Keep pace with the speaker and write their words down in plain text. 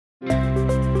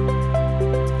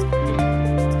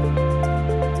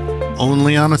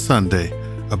Only on a Sunday,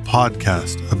 a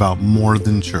podcast about more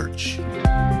than church.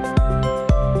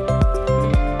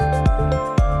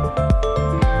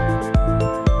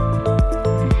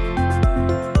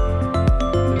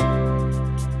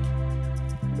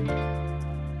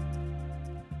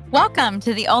 Welcome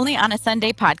to the Only on a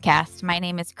Sunday podcast. My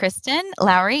name is Kristen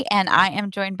Lowry, and I am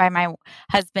joined by my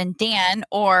husband, Dan,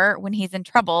 or when he's in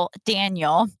trouble,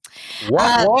 Daniel.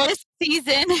 What?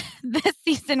 This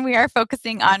season, we are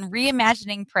focusing on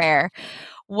reimagining prayer,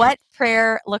 what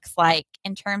prayer looks like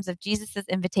in terms of Jesus'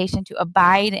 invitation to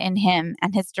abide in him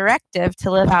and his directive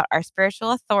to live out our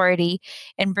spiritual authority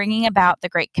in bringing about the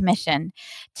Great Commission.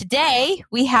 Today,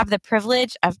 we have the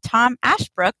privilege of Tom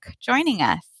Ashbrook joining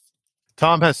us.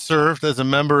 Tom has served as a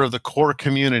member of the core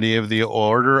community of the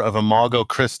Order of Imago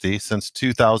Christi since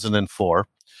 2004,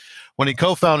 when he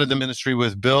co-founded the ministry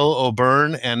with Bill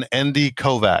O'Byrne and Andy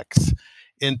Kovacs.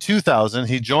 In 2000,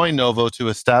 he joined Novo to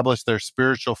establish their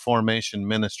spiritual formation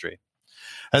ministry.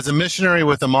 As a missionary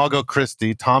with Imago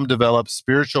Christi, Tom develops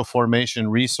spiritual formation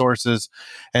resources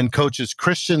and coaches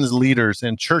Christian leaders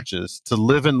and churches to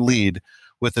live and lead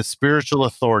with a spiritual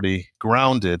authority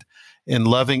grounded in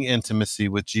loving intimacy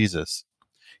with Jesus.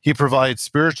 He provides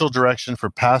spiritual direction for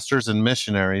pastors and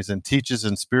missionaries and teaches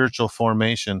in spiritual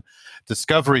formation,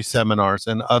 discovery seminars,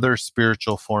 and other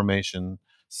spiritual formation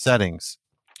settings.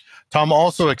 Tom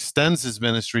also extends his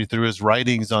ministry through his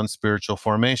writings on spiritual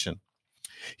formation.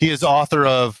 He is author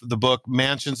of the book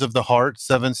Mansions of the Heart,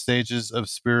 7 Stages of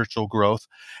Spiritual Growth,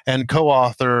 and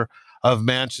co-author of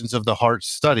Mansions of the Heart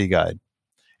Study Guide.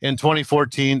 In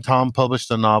 2014, Tom published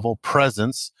a novel,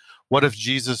 Presence, What If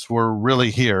Jesus Were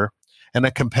Really Here?, and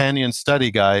a companion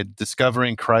study guide,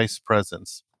 Discovering Christ's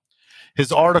Presence. His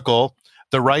article,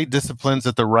 The Right Disciplines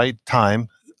at the Right Time,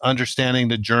 Understanding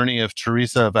the Journey of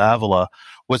Teresa of Avila,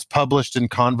 was published in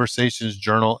Conversations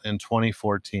Journal in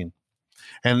 2014.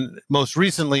 And most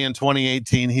recently, in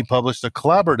 2018, he published a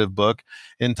collaborative book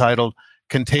entitled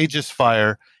Contagious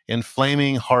Fire,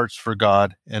 Inflaming Hearts for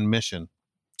God and Mission.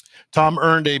 Tom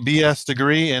earned a BS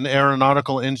degree in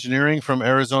aeronautical engineering from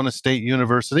Arizona State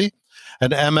University,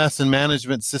 an MS in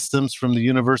Management Systems from the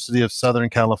University of Southern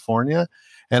California,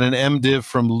 and an MDiv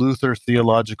from Luther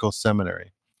Theological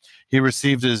Seminary. He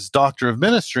received his Doctor of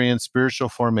Ministry in Spiritual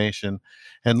Formation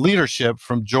and Leadership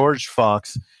from George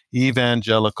Fox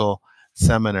Evangelical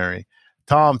Seminary.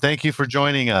 Tom, thank you for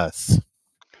joining us.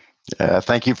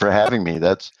 Thank you for having me.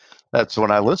 That's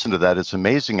when I listen to that, it's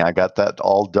amazing. I got that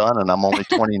all done, and I'm only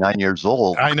 29 years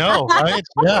old. I know, right?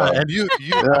 Yeah, and you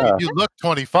look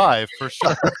 25 for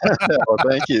sure. Well,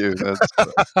 thank you.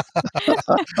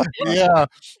 Yeah,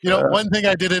 one thing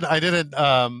I didn't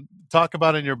talk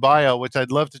about in your bio, which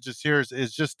I'd love to just hear,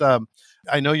 is just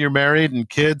I know you're married and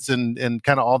kids and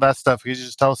kind of all that stuff. Can you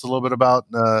just tell us a little bit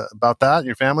about that and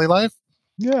your family life?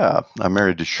 Yeah, I'm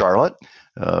married to Charlotte.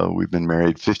 We've been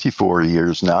married 54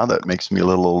 years now. That makes me a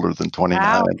little older than 29,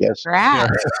 Wow, I guess.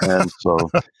 congrats. And so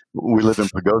we live in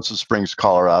Pagosa Springs,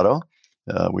 Colorado.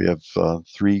 We have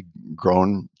 3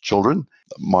 grown children,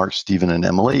 Mark, Stephen, and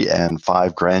Emily, and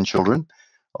 5 grandchildren,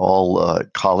 all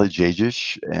college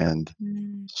age-ish. And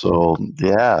so,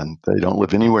 yeah, they don't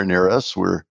live anywhere near us.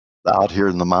 We're out here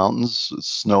in the mountains. It's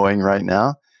snowing right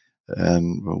now,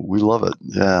 and we love it.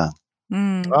 Yeah.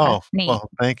 Oh, well,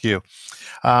 thank you.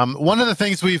 One of the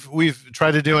things we've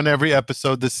tried to do in every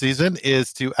episode this season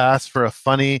is to ask for a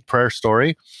funny prayer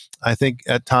story. I think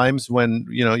at times when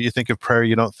you think of prayer,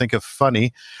 you don't think of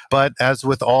funny, but as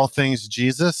with all things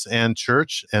Jesus and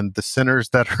church and the sinners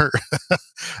that are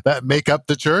that make up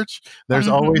the church, there's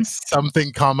always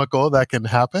something comical that can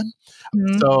happen.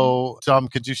 So, Tom,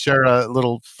 could you share a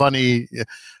little funny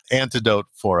antidote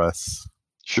for us?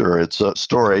 Sure, it's a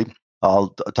story. I'll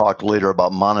talk later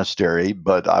about monastery,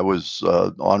 but I was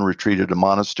on retreat at a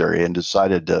monastery and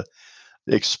decided to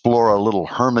explore a little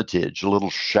hermitage, a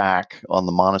little shack on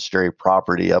the monastery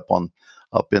property up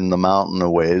in the mountain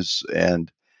a ways,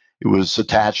 and it was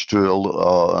attached to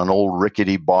an old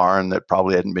rickety barn that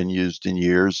probably hadn't been used in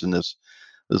years. And this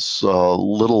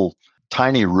little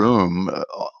tiny room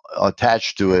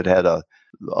attached to it had a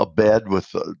bed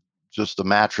with just a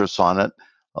mattress on it,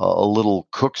 a little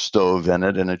cook stove in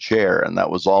it, and a chair, and that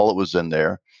was all that was in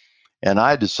there. And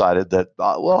I decided that,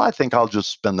 I think I'll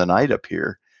just spend the night up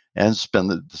here and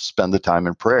spend the time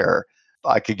in prayer.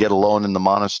 I could get alone in the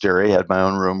monastery, had my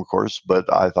own room, of course, but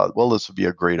I thought, this would be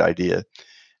a great idea.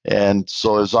 And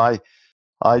so as I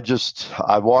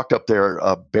walked up there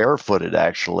barefooted,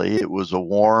 actually. It was a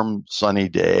warm, sunny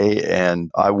day, and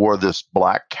I wore this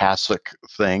black cassock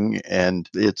thing, and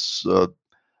it's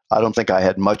I don't think I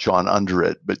had much on under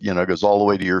it, but it goes all the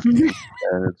way to your feet,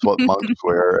 and it's what monks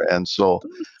wear. And so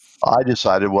I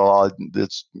decided, well,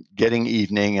 it's getting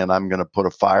evening and I'm going to put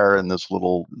a fire in this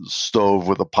little stove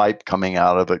with a pipe coming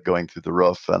out of it going through the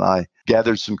roof. And I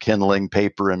gathered some kindling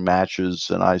paper and matches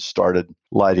and I started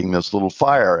lighting this little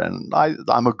fire. And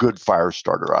I'm a good fire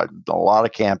starter. I've done a lot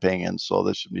of camping, and so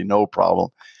there should be no problem.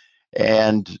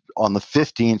 And on the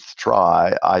 15th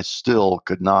try, I still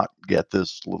could not get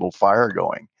this little fire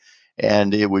going.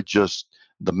 And it would just,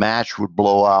 the match would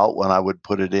blow out when I would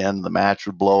put it in, the match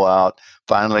would blow out,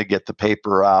 finally get the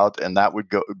paper out, and that would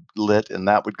go lit and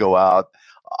that would go out.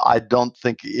 I don't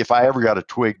think if I ever got a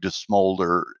twig to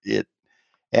smolder it.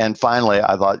 And finally,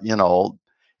 I thought,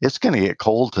 it's going to get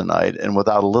cold tonight. And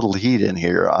without a little heat in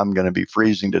here, I'm going to be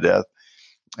freezing to death.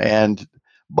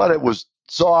 But it was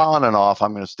so on and off.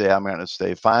 I'm going to stay. I'm going to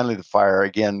stay. Finally, the fire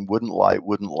again wouldn't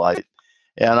light.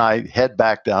 And I head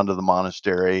back down to the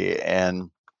monastery and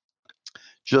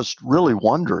just really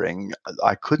wondering,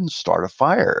 I couldn't start a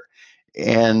fire.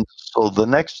 And so the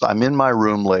next, I'm in my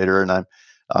room later and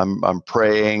I'm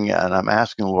praying and I'm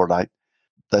asking the Lord,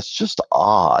 that's just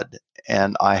odd.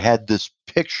 And I had this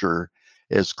picture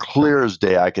as clear as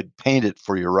day. I could paint it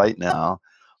for you right now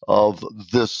of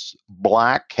this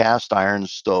black cast iron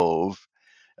stove.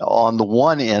 On the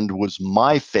one end was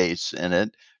my face in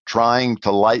it, trying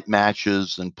to light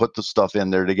matches and put the stuff in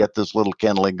there to get this little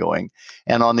kindling going.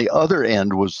 And on the other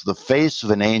end was the face of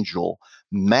an angel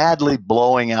madly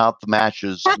blowing out the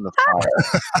matches in the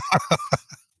fire.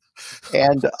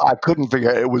 And I couldn't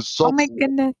figure it. It was so. Oh my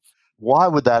goodness. Why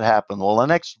would that happen? Well, the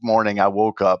next morning I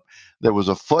woke up, there was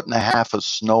 1.5 feet of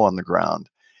snow on the ground.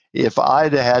 If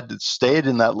I'd had stayed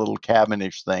in that little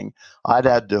cabinish thing, I'd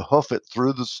had to hoof it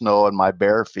through the snow in my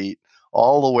bare feet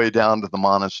all the way down to the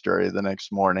monastery the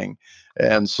next morning.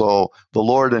 And so the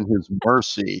Lord in his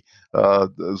mercy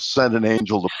sent an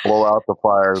angel to blow out the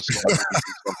fire so I could do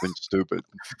something stupid.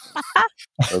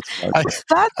 That's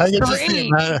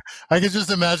great. I could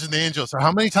just imagine the angel. So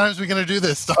how many times are we going to do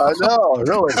this? I know,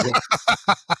 really.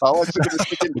 How long is it going to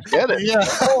take him to get it? Yeah.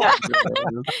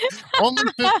 Only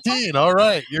 15. All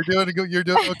right. You're doing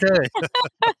okay.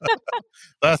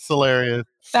 That's hilarious.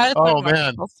 That is a a man.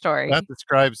 wonderful story. That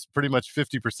describes pretty much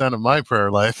 50% of my prayer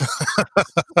life.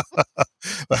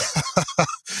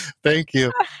 Thank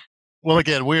you. Well,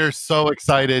 again, we are so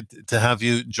excited to have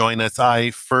you join us.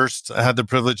 I first had the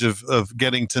privilege of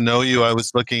getting to know you. I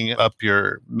was looking up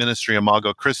your ministry,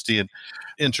 Imago Christi, and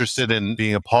interested in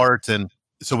being a part. And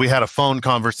so we had a phone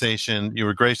conversation. You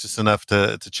were gracious enough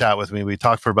to chat with me. We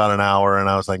talked for about an hour, and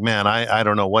I was like, man, I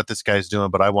don't know what this guy's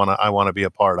doing, but I want to be a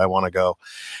part. I want to go.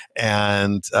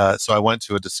 And so I went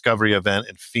to a discovery event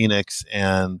in Phoenix,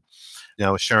 and I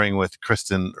was sharing with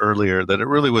Kristen earlier that it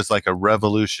really was like a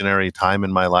revolutionary time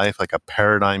in my life, like a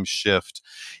paradigm shift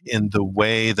in the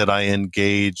way that I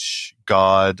engage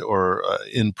God or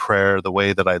in prayer, the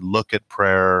way that I look at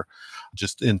prayer,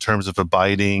 just in terms of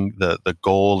abiding the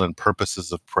goal and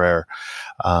purposes of prayer.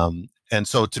 And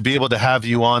so to be able to have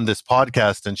you on this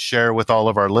podcast and share with all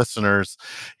of our listeners,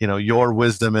 your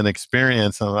wisdom and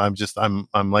experience, I'm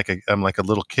like a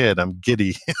little kid. I'm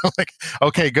giddy. Like,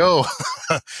 okay, go.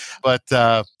 But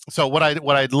so what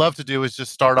I'd love to do is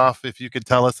just start off, if you could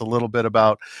tell us a little bit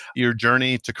about your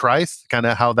journey to Christ, kind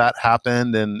of how that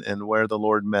happened and where the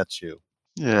Lord met you.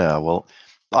 Yeah, well,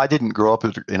 I didn't grow up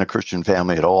in a Christian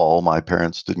family at all. My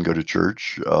parents didn't go to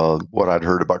church. What I'd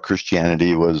heard about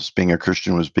Christianity was being a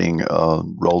Christian was being a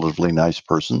relatively nice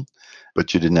person,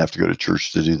 but you didn't have to go to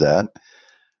church to do that.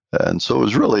 And so it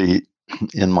was really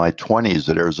in my 20s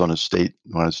at Arizona State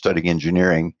when I was studying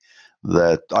engineering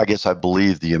that I guess I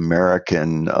believed the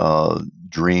American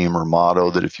dream or motto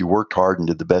that if you worked hard and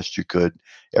did the best you could,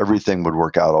 everything would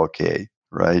work out okay,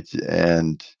 right?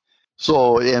 And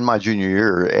so in my junior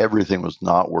year, everything was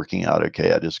not working out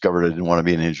okay. I discovered I didn't want to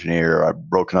be an engineer. I'd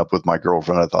broken up with my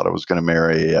girlfriend I thought I was going to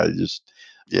marry.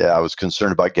 I was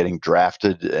concerned about getting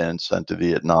drafted and sent to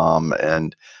Vietnam.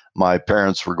 And my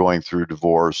parents were going through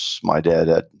divorce. My dad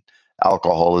had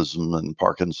alcoholism and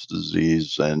Parkinson's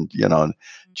disease, and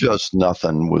just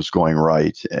nothing was going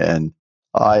right. And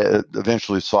I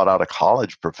eventually sought out a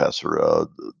college professor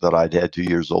that I'd had 2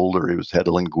 years older. He was head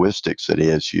of linguistics at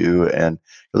ASU, and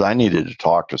because I needed to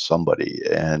talk to somebody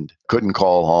and couldn't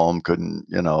call home, couldn't,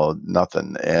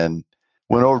 nothing. And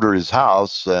went over to his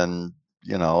house, and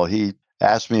he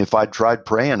asked me if I'd tried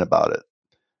praying about it.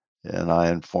 And I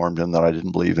informed him that I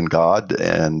didn't believe in God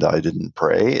and I didn't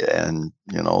pray. And,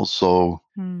 so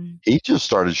he just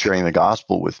started sharing the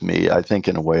gospel with me, I think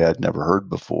in a way I'd never heard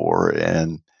before.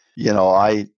 And,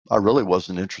 I really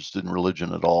wasn't interested in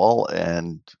religion at all.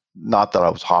 And not that I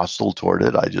was hostile toward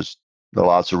it. There are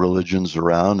lots of religions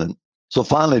around. And so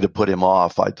finally, to put him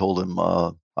off, I told him,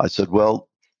 I said, well,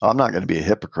 I'm not going to be a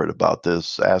hypocrite about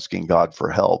this, asking God for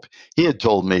help. He had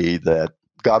told me that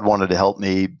God wanted to help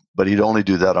me, but he'd only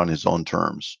do that on his own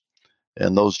terms.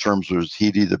 And those terms was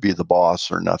he'd either be the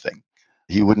boss or nothing.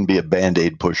 He wouldn't be a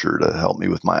band-aid pusher to help me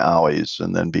with my owies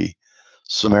and then be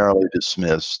summarily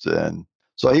dismissed. And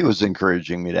so he was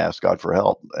encouraging me to ask God for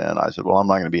help. And I said, well, I'm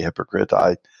not going to be a hypocrite.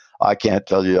 I can't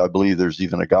tell you I believe there's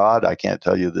even a God. I can't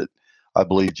tell you that I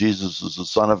believe Jesus is the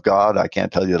Son of God. I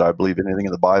can't tell you that I believe anything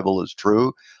in the Bible is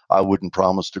true. I wouldn't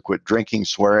promise to quit drinking,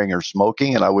 swearing, or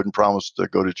smoking, and I wouldn't promise to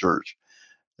go to church.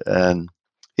 And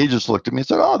he just looked at me and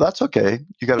said, oh, that's okay.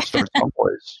 You got to start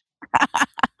someplace,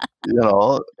 you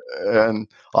know. And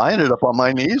I ended up on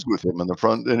my knees with him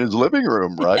in his living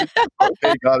room, right?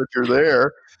 Okay, God, if you're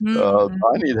there,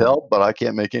 I need help, but I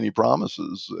can't make any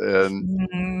promises. And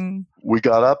Mm, we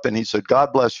got up and he said,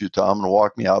 God bless you, Tom, and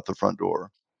walked me out the front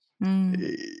door.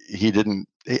 mm. He didn't,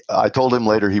 I told him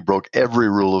later he broke every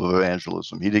rule of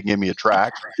evangelism. He didn't give me a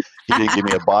tract. He didn't give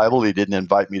me a Bible. He didn't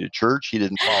invite me to church. He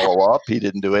didn't follow up. He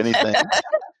didn't do anything.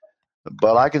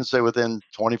 But I can say within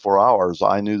 24 hours,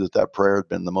 I knew that that prayer had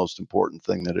been the most important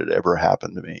thing that had ever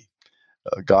happened to me.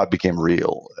 God became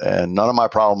real, and none of my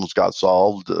problems got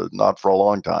solved, not for a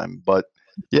long time. But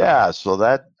yeah, so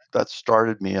that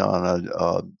started me on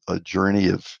a journey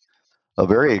of a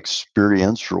very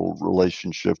experiential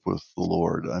relationship with the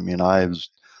Lord. I mean, I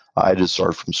had to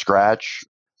start from scratch.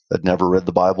 I'd never read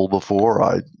the Bible before.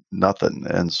 I nothing,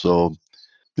 and so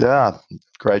yeah,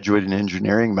 graduated in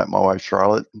engineering, met my wife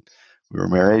Charlotte. We were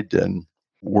married and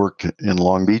worked in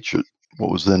Long Beach at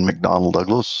what was then McDonnell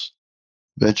Douglas.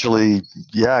 Eventually,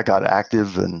 yeah, I got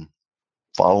active and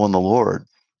following the Lord.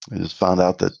 I just found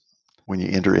out that when you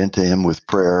enter into Him with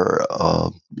prayer,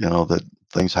 that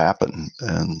things happen.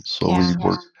 And so we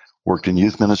Yeah. worked in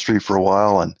youth ministry for a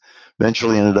while, and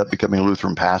eventually ended up becoming a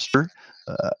Lutheran pastor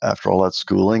after all that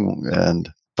schooling,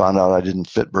 and found out I didn't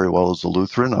fit very well as a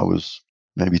Lutheran. I was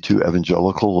maybe too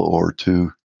evangelical or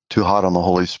too hot on the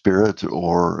Holy Spirit,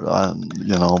 or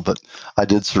but I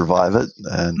did survive it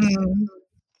and Mm.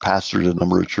 pastored a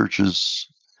number of churches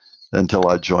until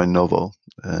I joined Novo,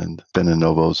 and been in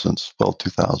Novo since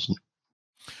 2000.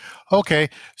 Okay,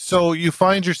 so you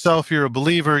find yourself, you're a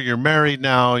believer, you're married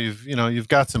now, you've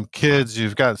got some kids,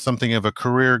 you've got something of a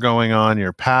career going on,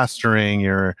 you're pastoring,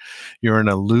 you're in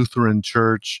a Lutheran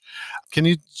church. Can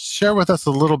you share with us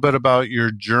a little bit about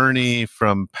your journey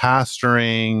from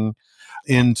pastoring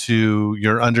into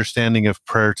your understanding of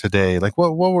prayer today? Like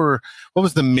what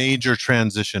was the major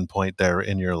transition point there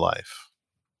in your life?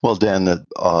 Well, Dan,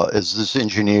 as this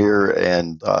engineer,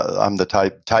 and I'm the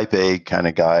type A kind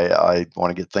of guy. I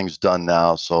want to get things done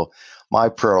now. So my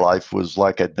prayer life was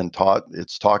like I'd been taught.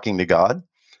 It's talking to God.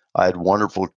 I had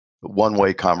wonderful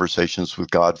one-way conversations with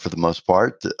God for the most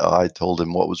part. I told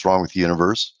him what was wrong with the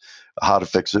universe, how to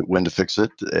fix it, when to fix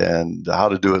it, and how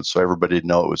to do it so everybody'd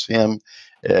know it was him.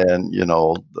 And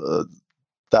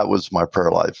that was my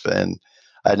prayer life, and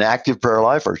an active prayer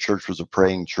life. Our church was a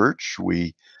praying church.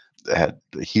 We had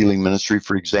a healing ministry,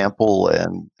 for example,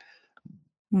 and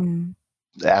Mm.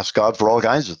 asked God for all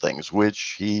kinds of things,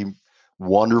 which He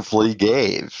wonderfully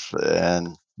gave.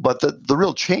 And but the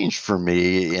real change for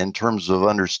me in terms of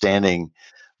understanding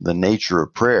the nature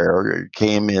of prayer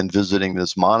came in visiting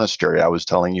this monastery I was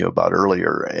telling you about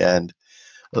earlier. And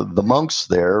the monks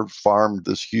there farmed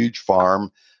this huge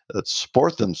farm that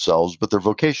support themselves, but their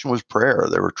vocation was prayer.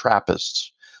 They were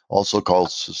Trappists, also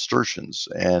called Cistercians,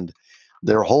 and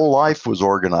their whole life was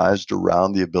organized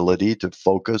around the ability to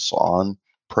focus on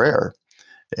prayer.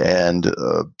 And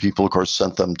people, of course,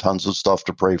 sent them tons of stuff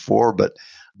to pray for, but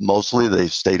mostly they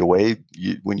stayed away.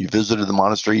 When you visited the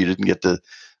monastery, you didn't get to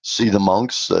see the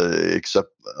monks except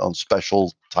on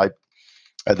special type.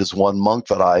 I had this one monk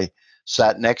that I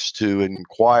sat next to in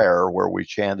choir where we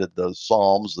chanted the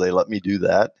Psalms. They let me do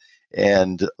that.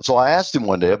 And so I asked him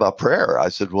one day about prayer. I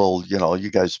said, well, you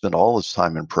guys spend all this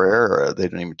time in prayer. They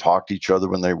don't even talk to each other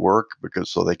when they work because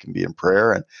so they can be in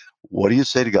prayer. And what do you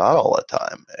say to God all that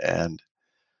time? And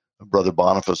Brother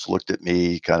Boniface looked at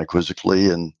me kind of quizzically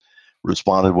and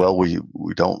responded, well, we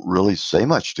don't really say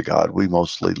much to God. We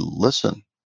mostly listen.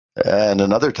 And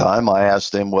another time I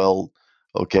asked him, well,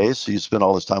 okay, so you spend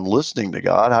all this time listening to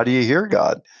God. How do you hear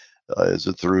God? Is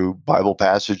it through Bible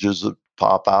passages that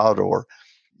pop out, or,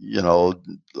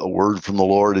 a word from the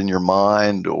Lord in your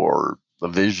mind, or a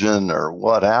vision, or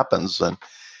what happens? And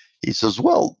he says,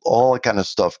 well, all that kind of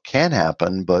stuff can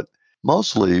happen, but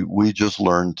mostly we just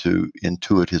learn to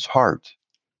intuit his heart.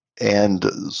 And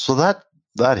so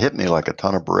that hit me like a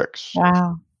ton of bricks.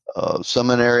 Wow.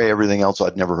 Seminary, everything else,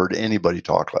 I'd never heard anybody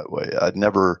talk that way. I'd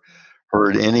never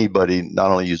heard anybody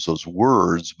not only use those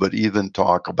words, but even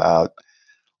talk about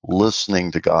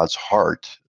listening to God's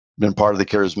heart. Been part of the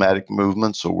charismatic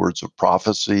movement, so words of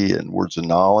prophecy and words of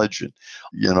knowledge and,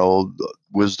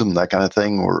 wisdom, that kind of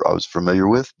thing, where I was familiar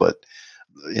with. But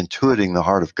intuiting the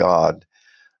heart of God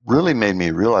really made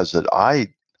me realize that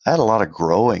I had a lot of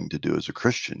growing to do as a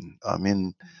Christian. I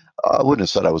mean, I wouldn't have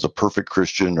said I was a perfect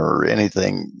Christian or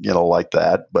anything, like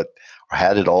that, but I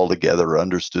had it all together,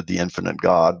 understood the infinite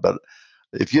God. But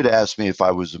if you'd asked me if I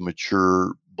was a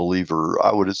mature believer,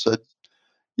 I would have said,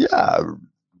 yeah,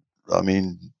 I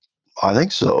mean, I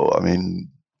think so. I mean,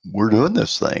 we're doing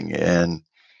this thing.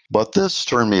 But this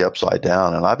turned me upside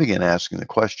down, and I began asking the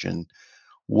question,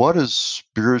 what does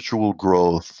spiritual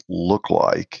growth look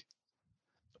like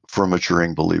for a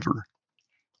maturing believer?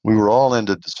 We were all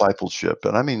into discipleship.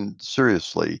 And I mean,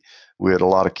 seriously, we had a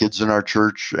lot of kids in our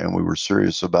church, and we were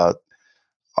serious about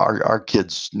our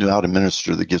kids knew how to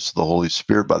minister the gifts of the Holy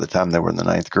Spirit by the time they were in the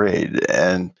ninth grade.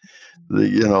 And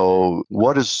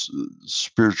what does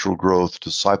spiritual growth,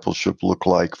 discipleship look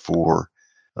like for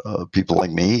people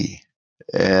like me?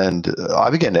 And I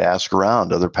began to ask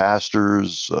around other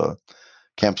pastors,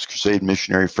 Campus Crusade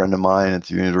missionary friend of mine at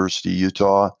the University of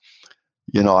Utah.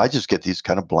 I just get these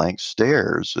kind of blank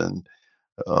stares. And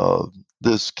uh,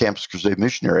 this Campus Crusade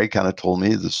missionary kind of told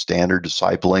me the standard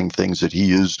discipling things that he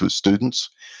used with students.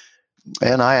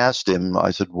 And I asked him,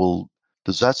 I said, well,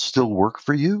 does that still work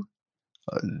for you?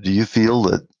 Do you feel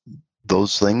that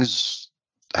those things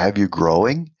have you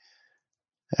growing?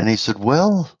 And he said,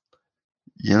 well,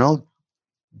 you know,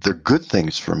 they're good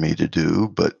things for me to do,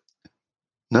 but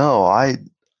no, I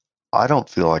don't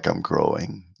feel like I'm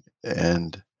growing.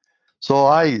 And so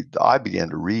I began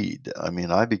to read. I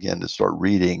mean, I began to start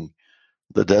reading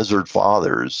the Desert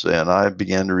Fathers, and I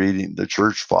began reading the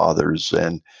Church Fathers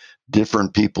and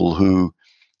different people who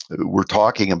were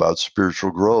talking about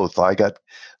spiritual growth.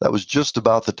 That was just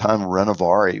about the time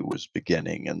Renovari was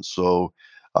beginning. And so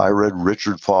I read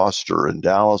Richard Foster and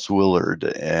Dallas Willard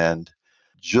and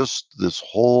just this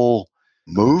whole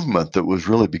movement that was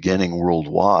really beginning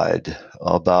worldwide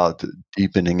about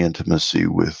deepening intimacy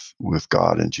with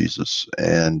God and Jesus.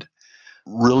 And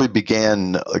really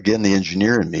began again the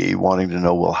engineer in me wanting to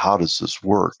know, well, how does this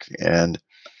work? And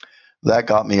that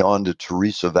got me on to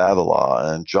Teresa of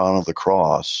Avila and John of the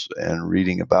Cross and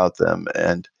reading about them.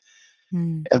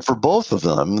 Mm. And for both of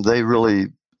them, they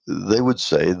would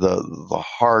say the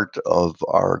heart of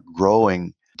our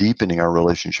growing, deepening our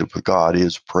relationship with God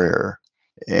is prayer.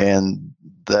 And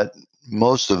that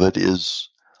most of it is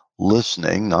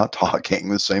listening, not talking,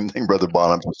 the same thing Brother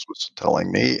Boniface was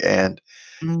telling me,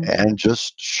 Mm. and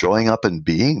just showing up and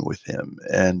being with him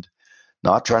and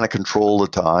not trying to control the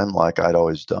time like I'd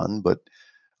always done, but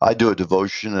I do a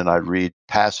devotion and I'd read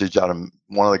passage out of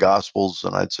one of the Gospels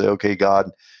and I'd say, okay,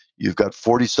 God, you've got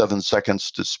 47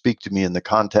 seconds to speak to me in the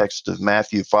context of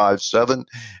Matthew 5:7.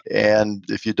 And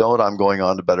if you don't, I'm going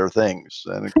on to better things.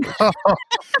 And of course,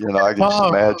 I can just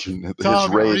Tom, imagine his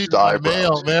Tom, you're raised reading my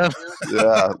eyebrows. mail, man.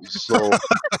 Yeah. So,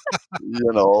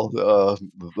 the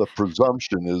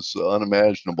presumption is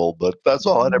unimaginable, but that's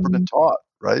all I'd ever been taught.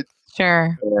 Right.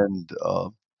 Sure. And,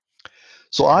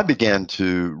 so I began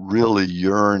to really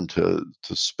yearn to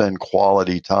spend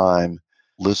quality time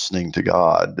listening to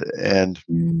God.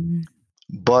 Mm.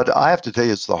 But I have to tell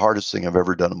you, it's the hardest thing I've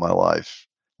ever done in my life.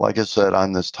 Like I said,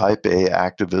 I'm this type A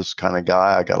activist kind of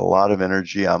guy. I got a lot of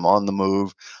energy. I'm on the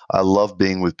move. I love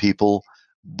being with people.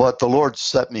 But the Lord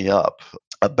set me up.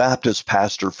 A Baptist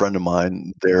pastor friend of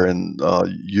mine there in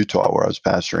Utah, where I was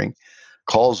pastoring,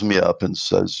 calls me up and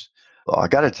says, I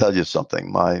got to tell you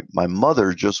something. My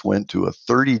mother just went to a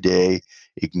 30-day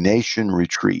Ignatian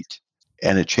retreat,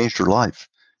 and it changed her life.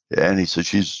 And he said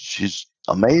she's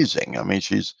amazing. I mean,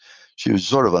 she was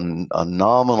sort of a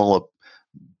nominal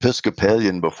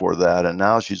Episcopalian before that, and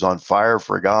now she's on fire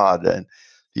for God. And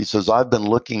he says, I've been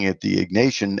looking at the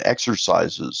Ignatian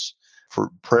exercises for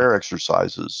prayer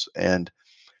exercises, and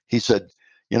he said,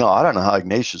 I don't know how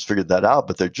Ignatius figured that out,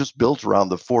 but they're just built around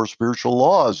the four spiritual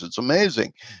laws. It's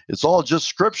amazing. It's all just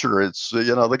scripture. It's,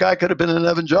 the guy could have been an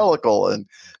evangelical and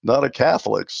not a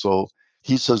Catholic. So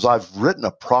he says, I've written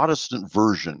a Protestant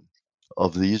version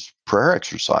of these prayer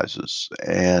exercises.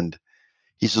 And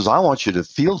he says, I want you to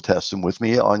field test them with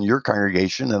me on your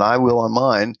congregation, and I will on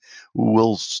mine.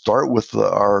 We'll start with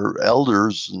our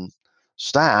elders and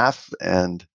staff.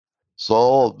 And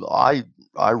so I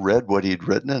read what he'd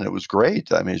written, and it was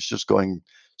great. I mean, it's just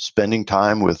spending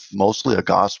time with mostly a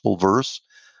gospel verse,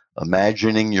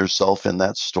 imagining yourself in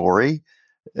that story,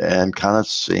 and kind of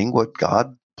seeing what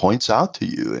God points out to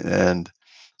you. And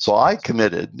so I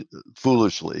committed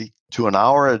foolishly to an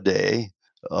hour a day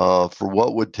for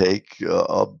what would take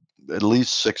at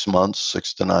least 6 months,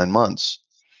 6 to 9 months.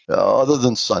 other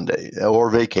than Sunday or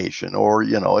vacation, or,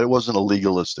 it wasn't a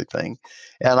legalistic thing.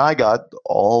 And I got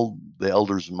all the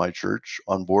elders in my church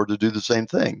on board to do the same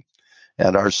thing,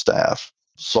 and our staff.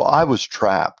 So I was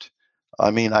trapped.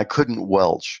 I mean, I couldn't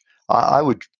welch. I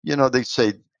would, they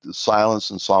say silence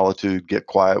and solitude, get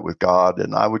quiet with God,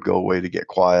 and I would go away to get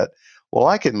quiet. Well,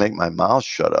 I could make my mouth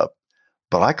shut up,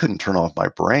 but I couldn't turn off my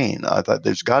brain. I thought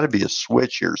there's got to be a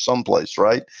switch here someplace,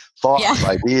 right? Yeah. Thoughts,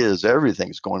 ideas,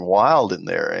 everything's going wild in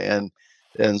there.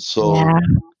 And so Yeah.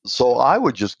 so I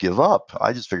would just give up.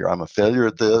 I just figure I'm a failure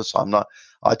at this. I'm not.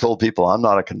 I told people I'm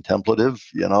not a contemplative.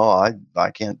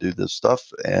 I can't do this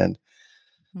stuff. And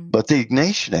Mm. but the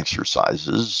Ignatian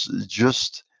exercises,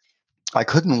 just I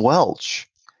couldn't welch.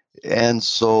 And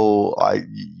so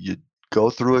you go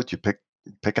through it, you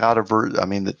pick out a verse. I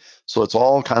mean, so it's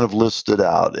all kind of listed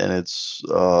out, and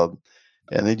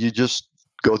and then you just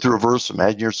go through a verse,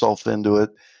 imagine yourself into it,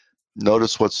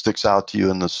 notice what sticks out to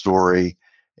you in the story,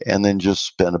 and then just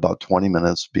spend about 20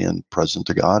 minutes being present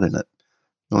to God in it.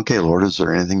 Okay, Lord, is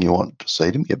there anything you want to say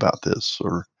to me about this?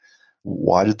 Or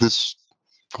why did this,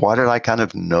 why did I kind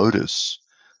of notice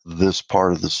this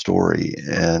part of the story?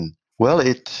 And well,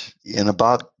 in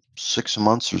about 6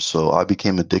 months or so, I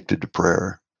became addicted to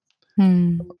prayer.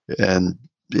 Mm. And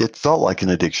it felt like an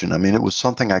addiction. I mean, it was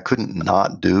something I couldn't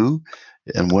not do.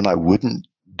 And when I wouldn't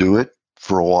do it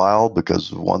for a while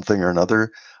because of one thing or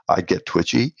another, I'd get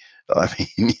twitchy. I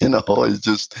mean, it's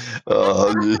just,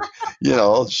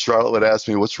 Charlotte would ask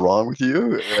me, "What's wrong with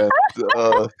you?" And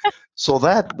so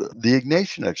the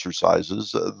Ignatian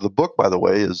exercises, the book, by the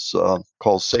way, is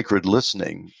called Sacred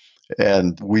Listening.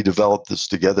 And we developed this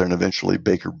together, and eventually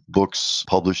Baker Books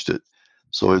published it.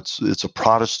 So it's a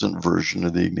Protestant version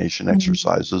of the Ignatian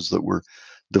exercises that were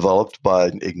developed by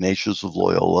Ignatius of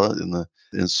Loyola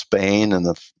in Spain in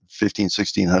the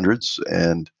 1600s,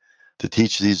 and to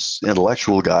teach these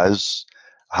intellectual guys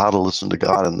how to listen to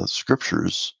God in the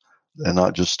scriptures and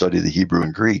not just study the Hebrew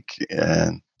and Greek.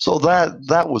 And so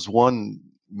that was one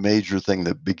major thing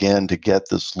that began to get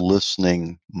this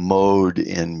listening mode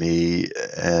in me.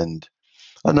 And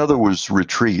another was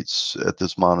retreats at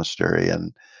this monastery,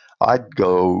 and I'd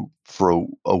go for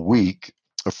a week,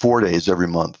 4 days every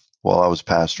month while I was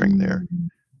pastoring there. Mm.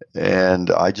 And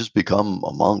I just become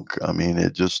a monk. I mean, I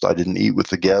didn't eat with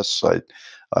the guests. I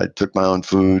took my own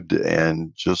food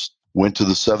and just went to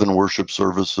the 7 worship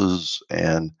services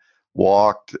and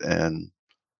walked and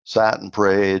sat and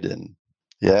prayed. And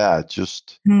yeah,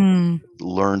 just Mm.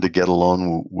 learned to get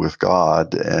alone with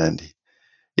God. And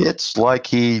it's like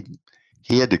he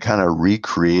had to kind of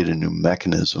recreate a new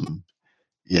mechanism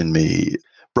in me.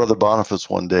 Brother Boniface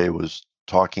one day was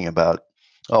talking about,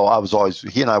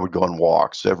 he and I would go on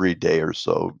walks every day or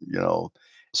so.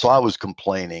 So I was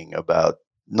complaining about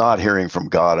not hearing from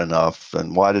God enough,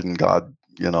 and why didn't God,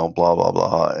 blah, blah,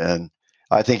 blah. And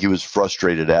I think he was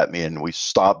frustrated at me, and we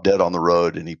stopped dead on the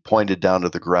road, and he pointed down to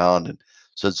the ground and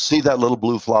said, "See that little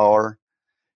blue flower?"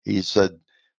 He said,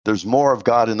 "There's more of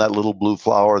God in that little blue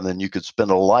flower than you could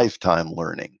spend a lifetime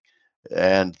learning."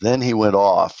 And then he went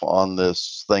off on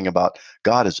this thing about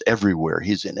God is everywhere.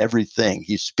 He's in everything.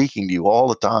 He's speaking to you all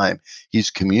the time. He's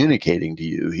communicating to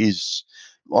you. He's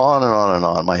on and on and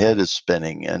on. My head is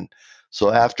spinning. And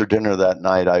so after dinner that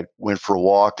night, I went for a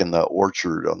walk in the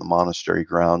orchard on the monastery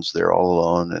grounds there all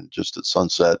alone and just at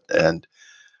sunset, and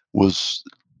was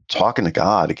talking to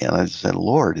God again. I said,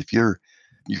 "Lord, if you're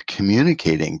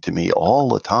communicating to me all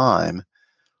the time,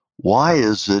 why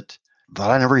is it that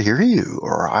I never hear you,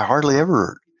 or I hardly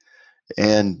ever?"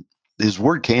 And his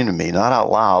word came to me, not out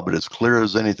loud, but as clear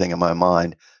as anything in my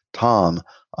mind: "Tom,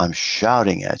 I'm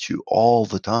shouting at you all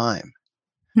the time."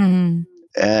 Mm.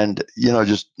 And,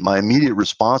 just my immediate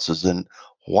response is, "Then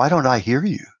why don't I hear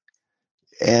you?"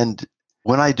 And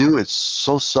when I do, it's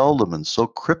so seldom and so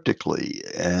cryptically.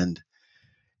 And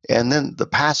then the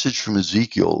passage from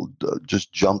Ezekiel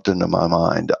just jumped into my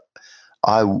mind.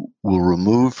 Will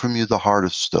remove from you the heart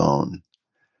of stone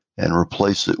and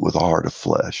replace it with a heart of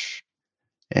flesh."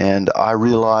 And I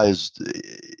realized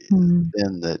Mm.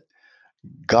 then that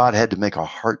God had to make a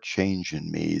heart change in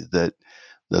me, that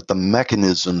the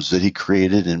mechanisms that he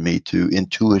created in me to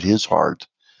intuit his heart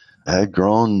had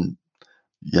grown,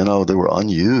 they were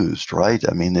unused, right?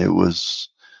 I mean, it was,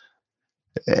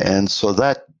 and so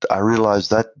that I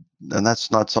realized that, and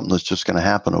that's not something that's just going to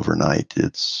happen overnight.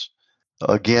 It's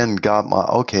again, God,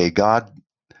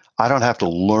 I don't have to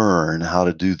learn how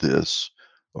to do this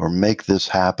or make this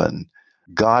happen.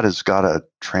 God has got to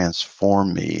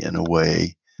transform me in a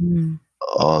way Mm.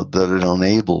 that it'll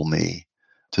enable me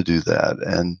to do that.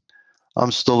 And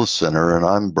I'm still a sinner, and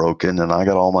I'm broken, and I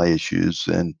got all my issues.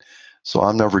 And so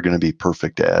I'm never going to be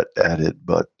perfect at it.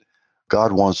 But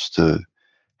God wants to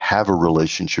have a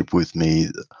relationship with me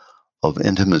of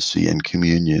intimacy and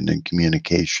communion and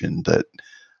communication that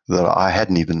I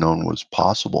hadn't even known was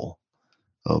possible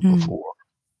Mm. before.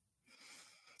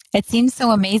 It seems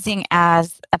so amazing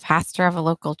as a pastor of a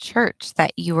local church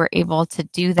that you were able to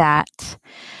do that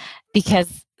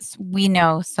because we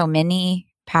know so many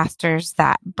pastors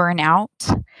that burn out.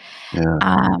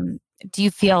 Yeah. Do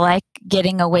you feel like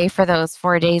getting away for those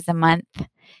 4 days a month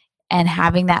and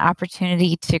having that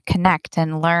opportunity to connect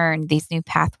and learn these new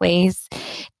pathways,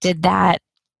 did that,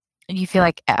 you feel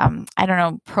like, I don't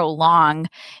know, prolong,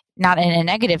 not in a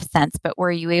negative sense, but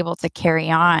were you able to carry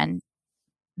on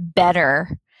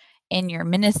better in your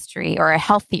ministry or a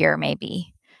healthier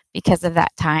maybe because of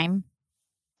that time?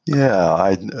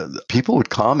 Yeah, people would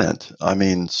comment. I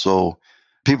mean, so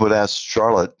people would ask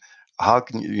Charlotte, "How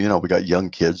can we got young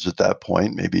kids at that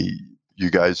point, maybe you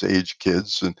guys age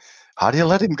kids, and how do you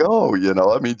let him go?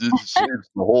 I mean, did you see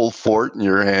the whole fort in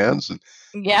your hands?" And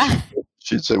she, Yeah.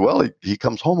 she'd say, "Well, he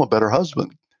comes home a better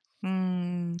husband."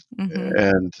 Mm, mhm.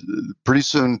 And pretty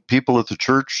soon, people at the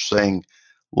church saying,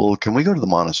 "Well, can we go to the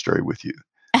monastery with you?"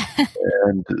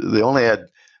 And they only had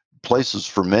places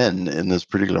for men in this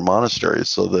particular monastery,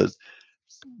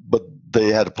 but they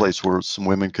had a place where some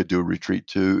women could do a retreat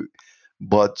too.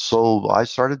 But so I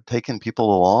started taking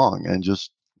people along and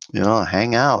just,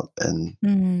 hang out. And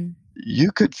Mm,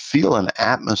 you could feel an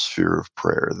atmosphere of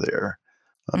prayer there.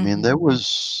 I mean, there mhm.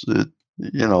 was,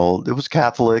 it was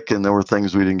Catholic, and there were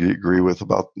things we didn't agree with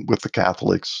the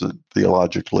Catholics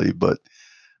theologically, but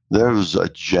there was a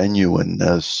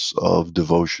genuineness of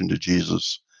devotion to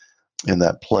Jesus in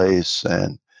that place.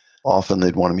 And often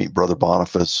they'd want to meet Brother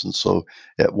Boniface. And so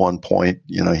at one point,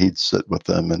 he'd sit with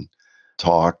them and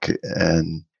talk.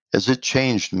 And as it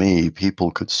changed me,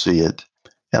 people could see it.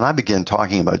 And I began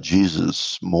talking about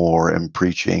Jesus more and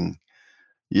preaching,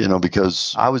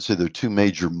 because I would say there are two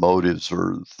major motives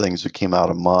or things that came out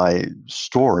of my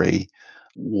story.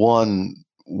 One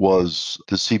was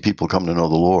to see people come to know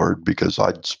the Lord because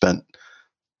I'd spent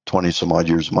 20 some odd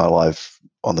years of my life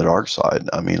on the dark side.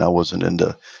 I mean, I wasn't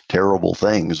into terrible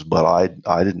things, but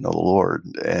I didn't know the Lord.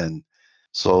 And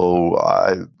so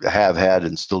I have had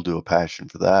and still do a passion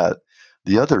for that.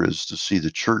 The other is to see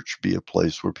the church be a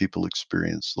place where people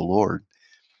experience the Lord.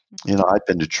 I've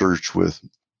been to church with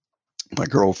my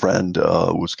girlfriend,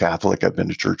 was Catholic. I've been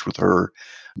to church with her.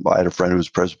 I had a friend who was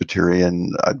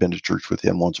Presbyterian. I'd been to church with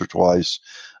him once or twice.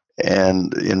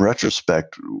 And in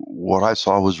retrospect, what I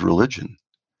saw was religion.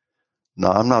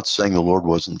 Now, I'm not saying the Lord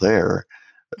wasn't there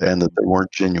and that Mhm. there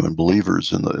weren't genuine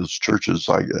believers in those churches.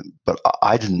 But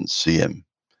I didn't see him.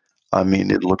 I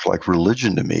mean, it looked like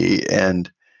religion to me.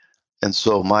 And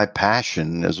so my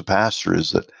passion as a pastor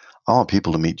is that I want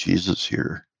people to meet Jesus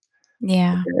here.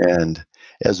 Yeah. And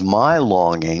as my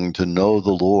longing to know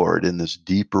the Lord in this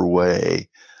deeper way,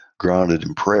 grounded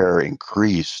in prayer,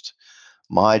 increased,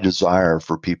 my desire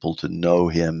for people to know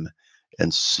him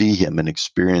and see him and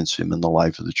experience him in the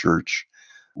life of the church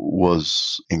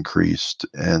was increased.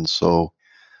 And so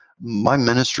my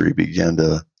ministry began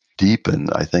to deepen,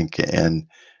 I think, and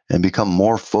become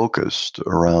more focused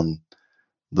around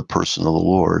the person of the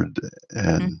Lord.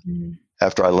 And Mhm.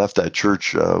 after I left that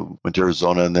church, went to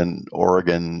Arizona and then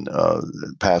Oregon,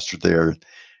 pastored there.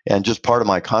 And just part of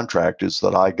my contract is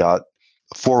that I got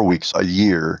 4 weeks a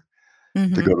year to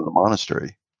go Mhm. to the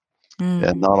monastery, and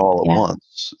Mm. not all at Yeah.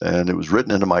 once. And it was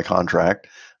written into my contract.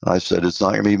 And I said, it's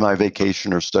not going to be my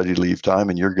vacation or study leave time,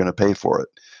 and you're going to pay for it.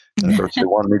 And of course, they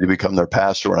wanted me to become their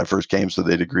pastor when I first came, so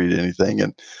they'd agree to anything.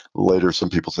 And later, some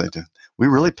people say, "We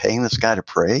really paying this guy to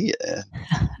pray?"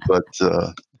 But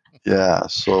yeah,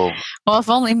 so Well, if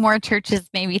only more churches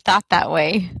maybe thought that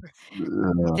way,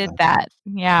 uh, did that.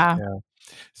 Yeah. Yeah.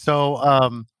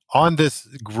 So, on this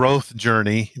growth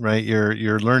journey, right?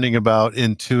 You're learning about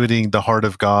intuiting the heart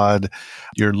of God.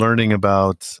 You're learning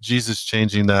about Jesus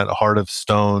changing that heart of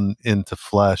stone into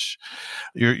flesh.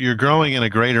 You're growing in a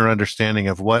greater understanding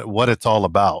of what it's all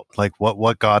about, like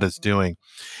what God is doing.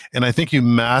 And I think you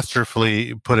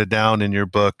masterfully put it down in your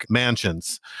book,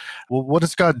 Mansions. Well, what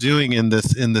is God doing in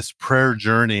this prayer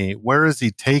journey? Where is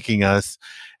He taking us,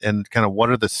 and kind of what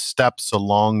are the steps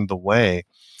along the way?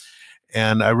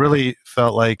 And I really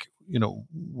felt like,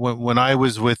 when I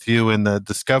was with you in the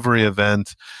discovery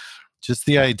event, just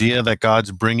the idea that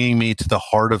God's bringing me to the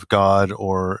heart of God,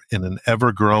 or in an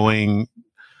ever growing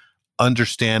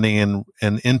understanding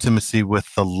and intimacy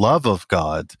with the love of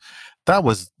God, that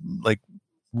was like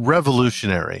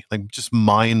revolutionary, like just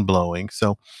mind blowing.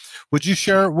 So, would you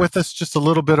share with us just a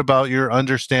little bit about your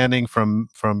understanding from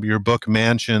your book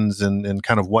Mansions, and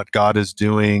kind of what God is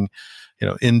doing,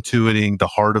 intuiting the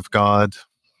heart of God?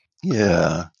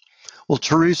 Yeah. Well,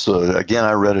 Teresa, again,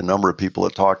 I read a number of people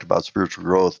that talked about spiritual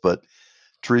growth, but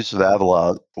Teresa of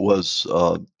Avila was,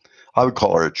 I would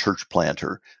call her a church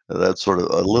planter. That's sort of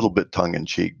a little bit tongue in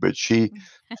cheek, but she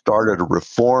started a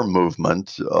reform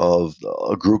movement of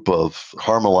a group of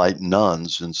Carmelite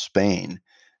nuns in Spain.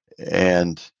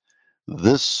 And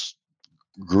this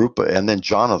group, and then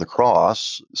John of the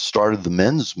Cross started the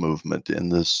men's movement in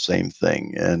this same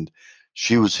thing. And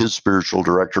she was his spiritual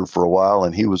director for a while,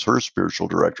 and he was her spiritual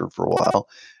director for a while.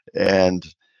 And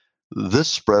this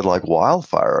spread like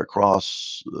wildfire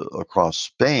across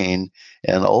Spain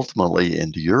and ultimately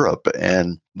into Europe.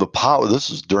 And the power. This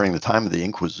is during the time of the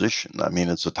Inquisition. I mean,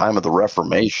 it's the time of the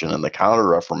Reformation and the Counter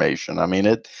Reformation. I mean,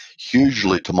 it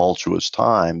hugely tumultuous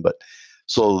time. But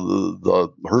so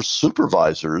her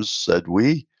supervisors said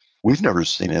we've never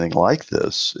seen anything like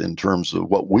this in terms of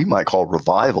what we might call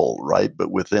revival, right?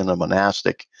 But within a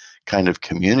monastic kind of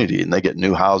community, and they get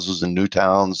new houses and new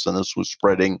towns, and this was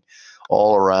spreading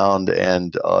all around,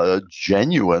 and a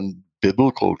genuine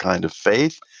biblical kind of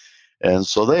faith. And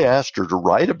so they asked her to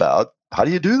write about how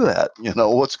do you do that?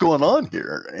 What's going on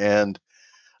here? And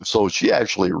so she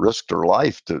actually risked her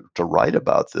life to write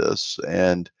about this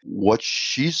and what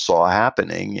she saw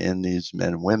happening in these men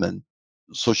and women.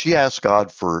 So she asked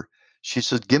God she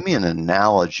said, give me an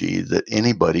analogy that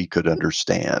anybody could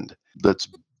understand that's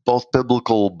both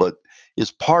biblical but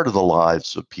is part of the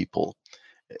lives of people.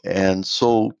 And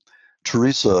so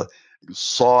Teresa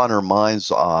saw in her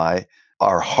mind's eye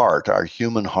our heart, our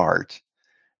human heart,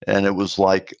 and it was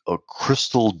like a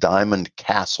crystal diamond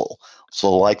castle.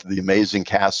 So, like the amazing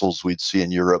castles we'd see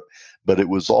in Europe, but it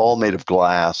was all made of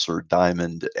glass or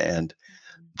diamond. And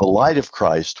the light of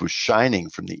Christ was shining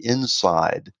from the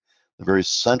inside, the very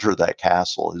center of that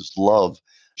castle, his love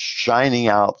shining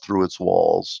out through its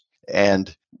walls.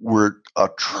 And we're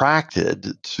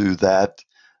attracted to that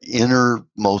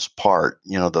innermost part,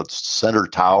 the center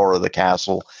tower of the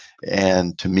castle,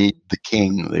 and to meet the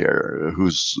king there,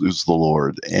 who's the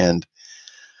Lord. And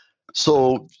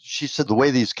so she said the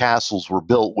way these castles were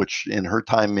built, which in her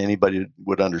time anybody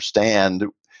would understand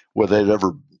whether they'd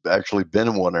ever actually been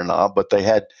in one or not, but they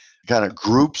had kind of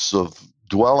groups of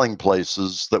dwelling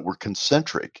places that were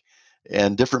concentric,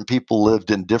 and different people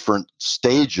lived in different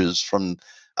stages from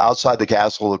outside the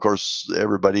castle, of course,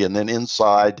 everybody, and then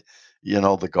inside,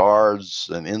 the guards,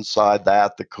 and inside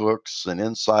that, the cooks, and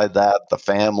inside that, the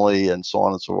family, and so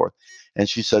on and so forth. And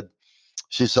she said,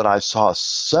 I saw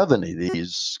 70 of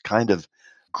these kind of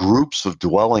groups of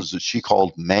dwellings that she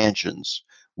called mansions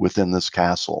within this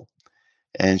castle.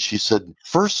 And she said,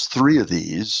 first three of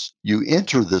these, you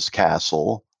enter this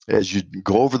castle as you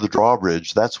go over the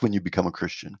drawbridge, that's when you become a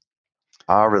Christian.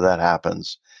 However that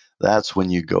happens, that's when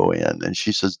you go in. And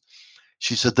she said,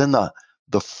 then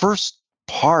the first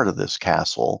part of this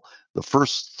castle, the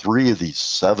first three of these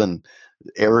seven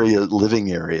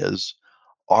living areas,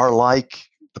 are like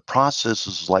the process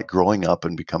is like growing up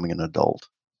and becoming an adult.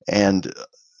 And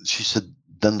she said,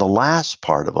 then the last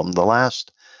part of them, the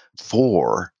last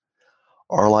four,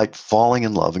 are like falling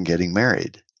in love and getting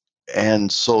married.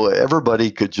 And so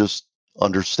everybody could just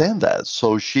understand that.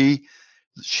 So she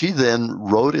then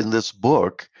wrote in this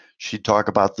book, she talked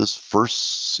about this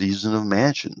first season of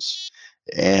Mansions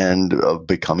and of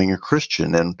becoming a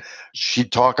Christian. And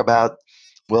she'd talk about,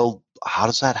 well, how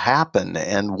does that happen?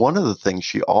 And one of the things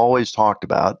she always talked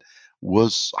about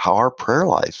was how our prayer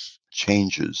life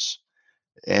changes.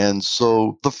 And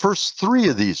so the first three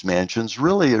of these mansions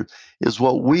really is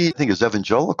what we think as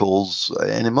evangelicals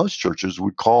and in most churches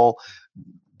would call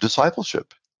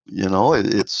discipleship.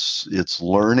 It's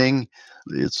learning,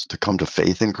 it's to come to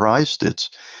faith in Christ.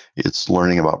 It's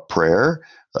learning about prayer,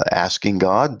 asking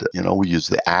God. We use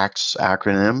the ACTS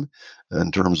acronym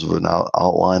in terms of an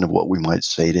outline of what we might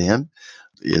say to Him.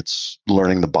 It's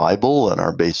learning the Bible and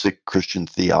our basic Christian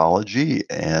theology,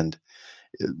 and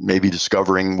maybe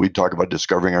we talk about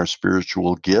discovering our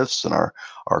spiritual gifts and our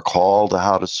call to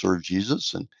how to serve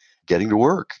Jesus and getting to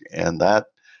work. And that,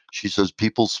 she says,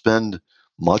 people spend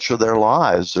much of their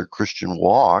lives, their Christian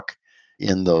walk,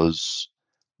 in those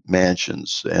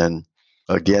mansions. And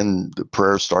again, the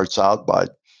prayer starts out by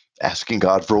asking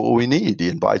God for what we need. He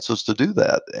invites us to do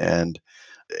that. And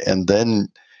then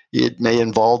it may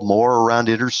involve more around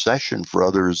intercession for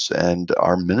others and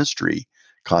our ministry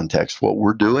context, what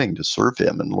we're doing to serve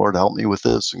Him. And Lord, help me with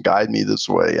this and guide me this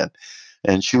way.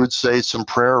 And she would say some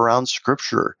prayer around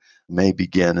Scripture may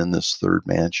begin in this third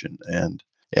mansion.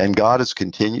 And God is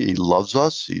continuing. He loves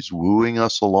us. He's wooing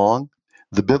us along.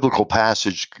 The biblical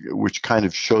passage, which kind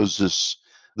of shows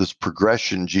this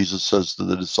progression, Jesus says to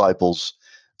the disciples,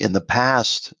 in the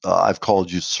past, I've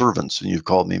called you servants and you've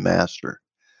called me master.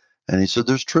 And he said,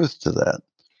 there's truth to that.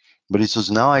 But he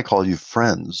says, now I call you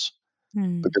friends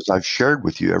Mm. because I've shared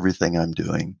with you everything I'm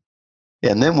doing.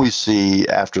 And then we see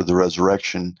after the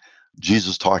resurrection,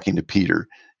 Jesus talking to Peter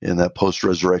in that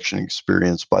post-resurrection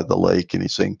experience by the lake. And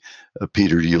he's saying,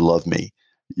 Peter, do you love me?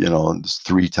 And it's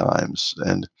 3 times.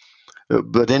 And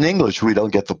but in English, we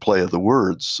don't get the play of the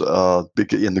words.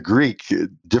 Because in the Greek,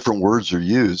 different words are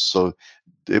used. So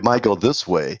it might go this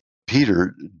way: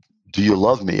 Peter, do you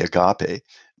love me? Agape.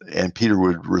 And Peter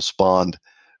would respond,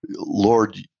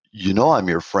 Lord, you know I'm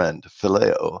your friend,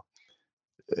 phileo.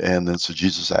 And then so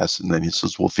Jesus asks, and then he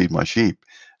says, well, feed my sheep.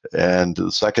 And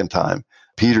the second time,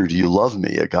 Peter, do you love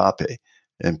me? Agape.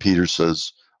 And Peter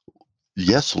says,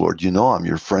 yes, Lord, you know I'm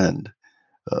your friend,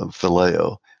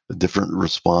 phileo, a different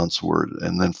response word.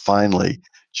 And then finally,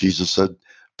 Jesus said,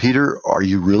 Peter, are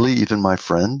you really even my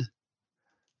friend?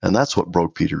 And that's what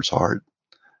broke Peter's heart.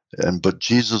 But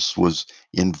Jesus was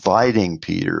inviting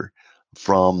Peter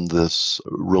from this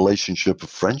relationship of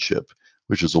friendship,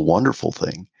 which is a wonderful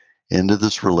thing, into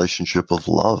this relationship of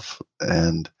love.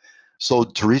 And so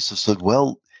Teresa said,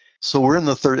 well, so we're in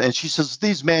the third, and she says,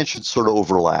 these mansions sort of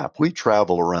overlap. We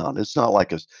travel around. It's not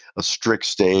like a strict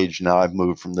stage. Now I've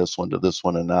moved from this one to this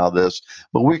one and now this,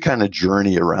 but we kind of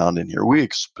journey around in here. We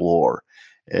explore.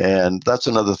 And that's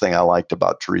another thing I liked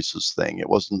about Teresa's thing. It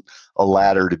wasn't a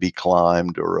ladder to be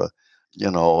climbed or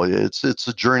it's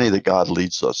a journey that God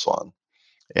leads us on,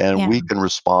 and Yeah. we can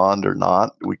respond or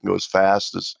not. We can go as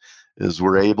fast as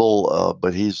we're able,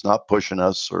 but He's not pushing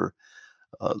us. Or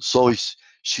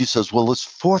she says, well, this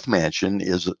fourth mansion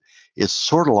is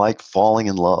sort of like falling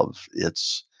in love.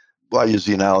 I use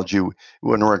the analogy,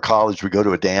 when we're in college, we go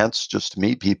to a dance just to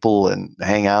meet people and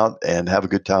hang out and have a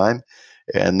good time.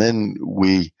 And then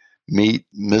we meet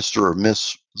Mr. or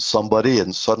Miss somebody,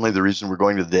 and suddenly the reason we're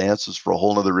going to the dance is for a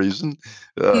whole other reason,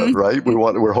 right?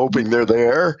 We're hoping they're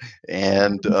there,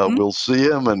 and Mhm. we'll see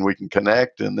them and we can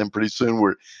connect. And then pretty soon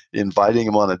we're inviting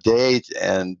them on a date.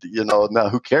 And, now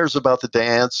who cares about the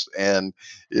dance? And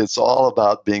it's all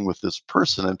about being with this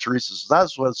person. And Teresa says,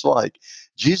 that's what it's like.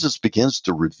 Jesus begins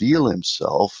to reveal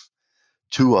himself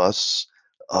to us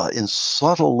in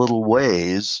subtle little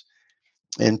ways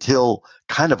until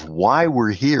kind of why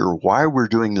we're here, why we're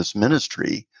doing this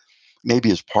ministry, maybe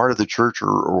as part of the church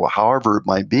or however it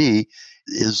might be,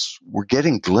 is we're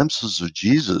getting glimpses of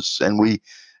Jesus, and we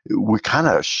kind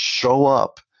of show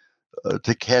up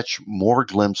to catch more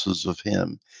glimpses of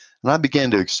him. And I began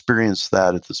to experience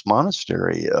that at this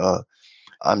monastery.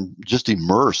 I'm just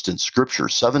immersed in scripture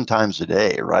 7 times a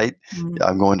day, right? Mm.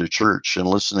 I'm going to church and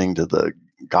listening to the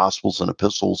gospels and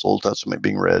epistles, Old Testament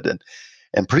being read.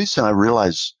 And pretty soon I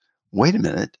realized, wait a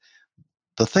minute,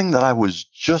 the thing that I was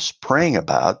just praying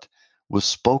about was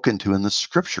spoken to in the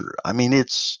scripture. I mean, and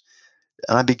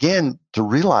I began to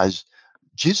realize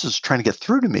Jesus is trying to get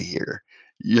through to me here.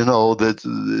 That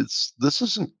this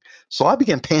isn't. So I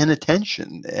began paying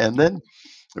attention, and then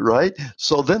right?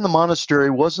 So then the monastery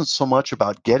wasn't so much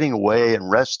about getting away and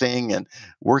resting and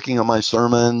working on my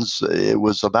sermons. It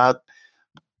was about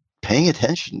paying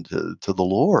attention to the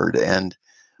Lord and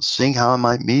seeing how I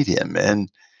might meet him.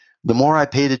 And the more I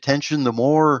paid attention, the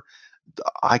more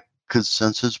I could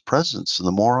sense his presence, and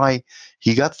the more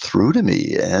he got through to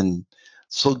me. And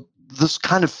so this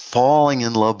kind of falling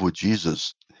in love with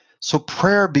Jesus. So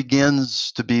prayer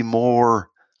begins to be more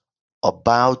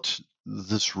about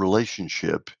this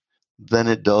relationship than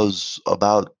it does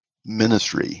about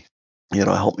ministry.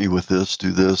 Help me with this,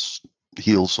 do this,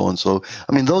 heal so and so.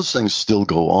 I mean, those things still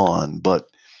go on, but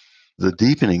the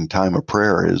deepening time of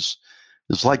prayer is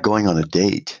like going on a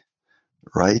date,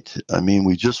 right? I mean,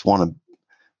 we just want to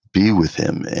be with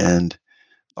him, and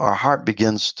our heart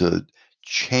begins to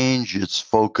change its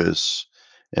focus,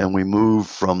 and we move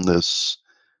from this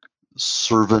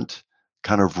servant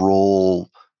kind of role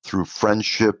through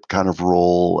friendship kind of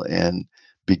role and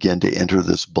begin to enter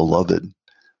this beloved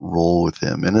role with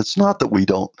him. And it's not that we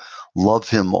don't love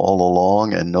him all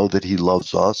along and know that he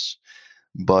loves us,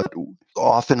 but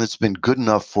often it's been good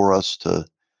enough for us to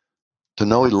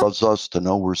know he loves us, to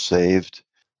know we're saved,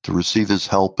 to receive his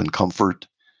help and comfort,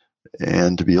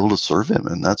 and to be able to serve him.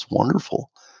 And that's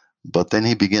wonderful. But then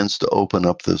he begins to open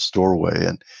up this doorway.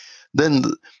 And then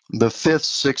the fifth,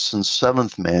 sixth, and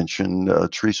seventh mansion,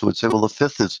 Teresa would say, well, the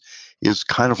fifth is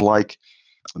kind of like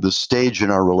the stage in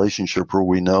our relationship where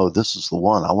we know this is the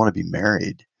one. I want to be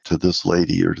married to this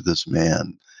lady or to this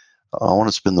man. I want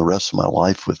to spend the rest of my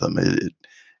life with them.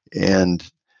 And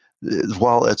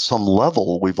while at some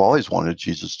level we've always wanted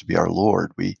Jesus to be our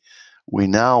Lord, we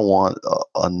now want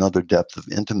another depth of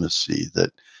intimacy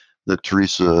that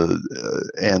Teresa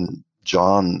and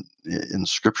John in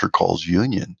Scripture calls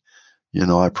union.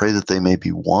 I pray that they may be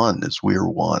one as we are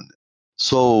one.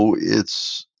 So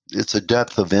it's a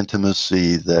depth of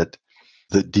intimacy that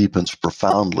deepens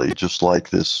profoundly, just like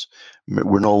this.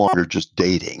 We're no longer just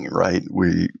dating, right?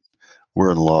 We're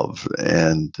in love.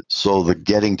 And so the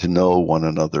getting to know one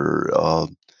another,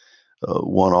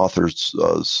 one author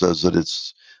says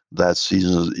that that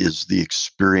season is the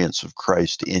experience of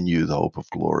Christ in you, the hope of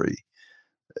glory.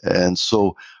 And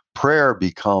so prayer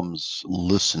becomes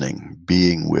listening,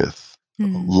 being with,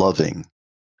 Hmm. loving.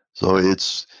 So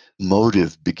its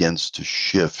motive begins to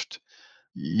shift.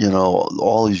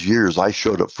 All these years I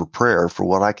showed up for prayer for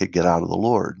what I could get out of the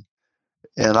Lord.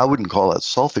 And I wouldn't call that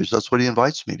selfish. That's what he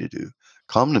invites me to do.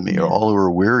 Come to me, Yeah. all who are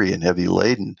weary and heavy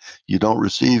laden. You don't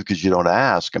receive because you don't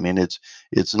ask. I mean,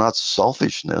 it's not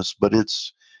selfishness, but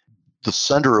it's the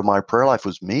center of my prayer life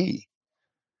was me.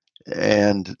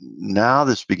 And now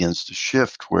this begins to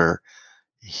shift where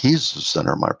he's the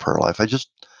center of my prayer life. I just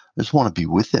want to be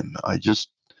with him.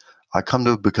 I come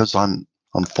to because I'm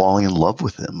falling in love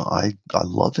with him. I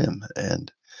love him,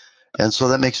 and so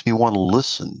that makes me want to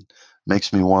listen,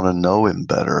 makes me want to know him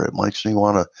better. It makes me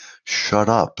want to shut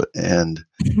up and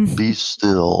be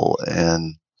still,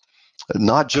 and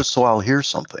not just so I'll hear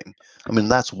something. I mean,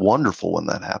 that's wonderful when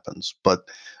that happens, but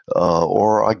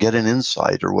or I get an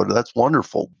insight or what. That's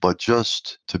wonderful, but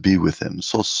just to be with him.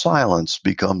 So silence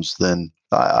becomes then.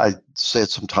 I say it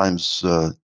sometimes.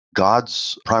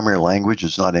 God's primary language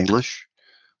is not English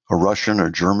or Russian or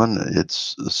German.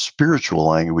 It's a spiritual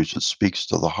language that speaks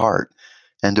to the heart.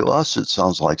 And to us, it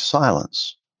sounds like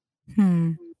silence,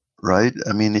 Hmm. right?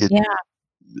 I mean, Yeah.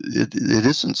 it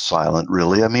isn't silent,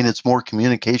 really. I mean, it's more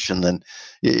communication than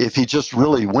if he just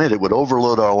really went, it would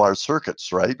overload all our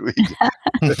circuits, right?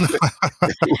 but,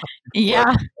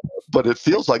 Yeah. but it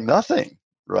feels like nothing,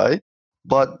 right?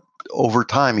 But over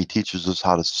time, he teaches us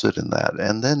how to sit in that.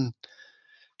 And then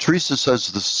Teresa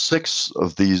says the sixth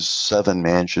of these seven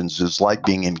mansions is like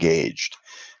being engaged.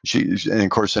 And of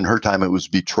course, in her time, it was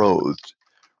betrothed,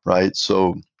 right?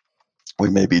 So we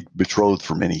may be betrothed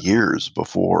for many years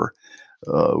before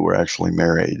we're actually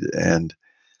married. And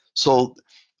so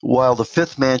while the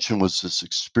fifth mansion was this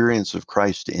experience of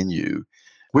Christ in you,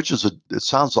 which is it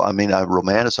sounds, I mean, I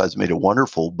romanticize, made it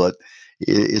wonderful, but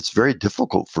it's very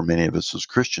difficult for many of us as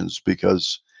Christians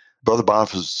because Brother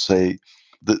Boniface say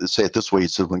it this way. He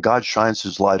said, when God shines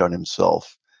his light on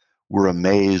himself, we're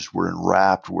amazed, we're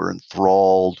enwrapped, we're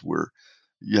enthralled,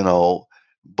 you know,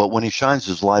 but when he shines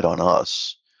his light on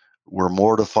us, we're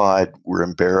mortified, we're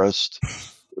embarrassed,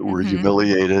 we're Hmm.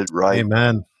 humiliated, right?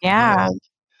 Amen. Yeah. And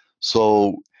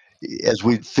so as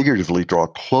we figuratively draw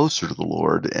closer to the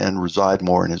Lord and reside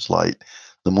more in his light,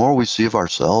 the more we see of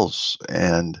ourselves.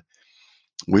 And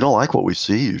we don't like what we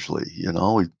see usually.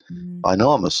 Mm. I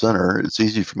know I'm a sinner. It's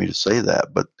easy for me to say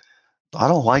that, but I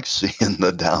don't like seeing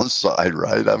the downside,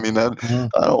 right? I mean, Mhm.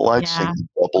 I don't like Yeah. seeing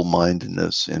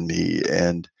double-mindedness in me.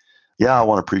 And yeah, I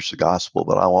want to preach the gospel,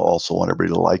 but also want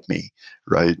everybody to like me,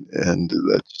 right? And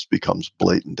that just becomes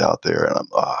blatant out there.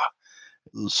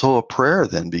 And so a prayer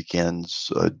then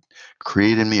begins,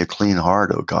 create in me a clean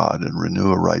heart, O God, and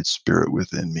renew a right spirit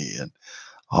within me. And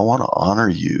I want to honor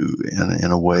you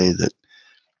in a way that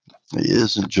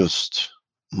isn't just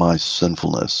my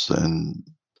sinfulness. And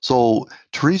so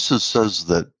Teresa says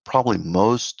that probably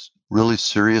most really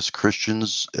serious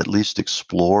Christians at least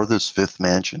explore this fifth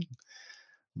mansion,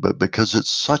 but because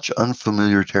it's such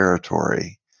unfamiliar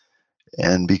territory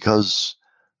and because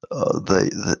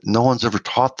that no one's ever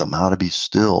taught them how to be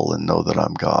still and know that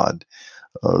I'm God.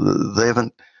 They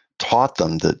haven't taught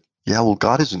them that, yeah, well,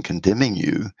 God isn't condemning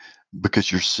you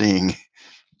because you're seeing,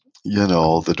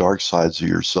 the dark sides of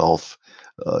yourself.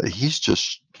 He's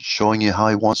just showing you how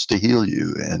he wants to heal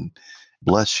you and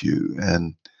bless you.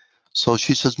 And so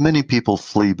she says many people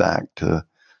flee back to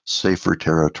safer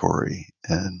territory.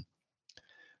 And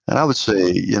I would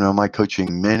say, my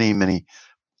coaching, many,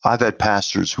 I've had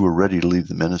pastors who were ready to leave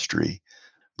the ministry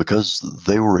because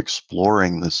they were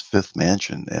exploring this fifth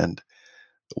mansion. And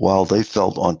while they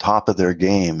felt on top of their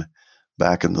game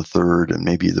back in the third and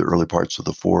maybe the early parts of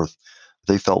the fourth,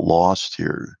 they felt lost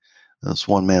here. This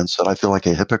one man said, I feel like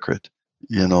a hypocrite.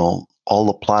 All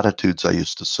the platitudes I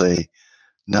used to say,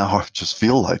 now I just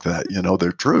feel like that,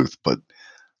 they're truth, but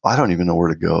I don't even know where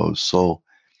to go. So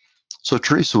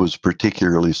Teresa was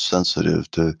particularly sensitive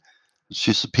to,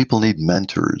 she said people need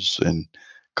mentors and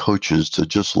coaches to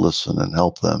just listen and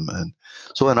help them. And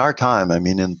so in our time, I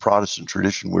mean, in Protestant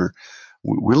tradition,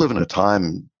 we live in a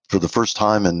time for the first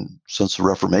time since the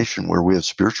Reformation where we have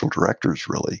spiritual directors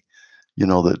really,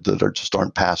 that are just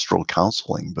aren't pastoral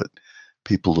counseling, but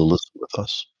people to listen with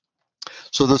us.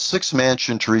 So the sixth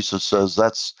mansion, Teresa says,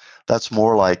 that's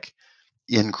more like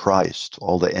in Christ,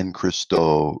 all the en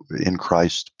Christo, in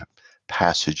Christ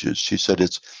passages. She said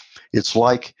it's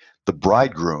like the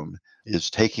bridegroom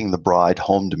is taking the bride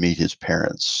home to meet his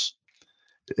parents,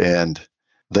 and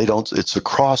they don't. It's a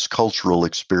cross-cultural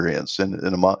experience. And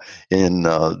in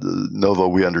Nova,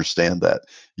 we understand that.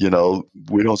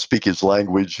 We don't speak his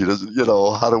language. He doesn't.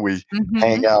 How do we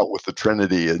hang out with the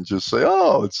Trinity and just say,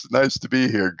 "Oh, it's nice to be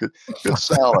here. Good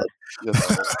salad."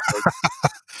 Like,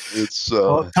 it's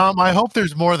Well, Tom, I hope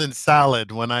there's more than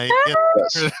salad when I get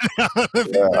yes. I'm gonna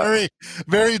be very,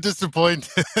 very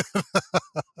disappointed.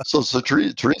 So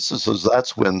Teresa says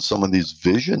that's when some of these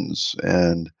visions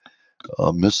and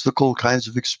mystical kinds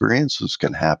of experiences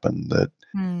can happen that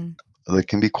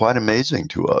can be quite amazing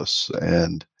to us.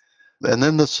 And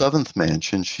then the seventh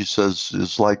mansion, she says,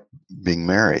 is like being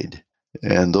married.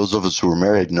 And those of us who are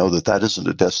married know that that isn't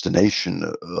a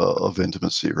destination of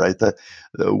intimacy, right? That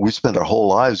we spend our whole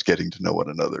lives getting to know one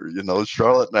another.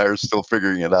 Charlotte and I are still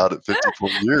figuring it out at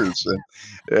 54 years,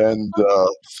 and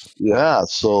yeah.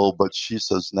 So, but she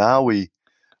says now we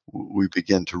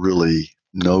begin to really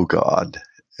know God,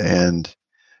 and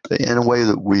in a way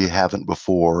that we haven't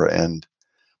before.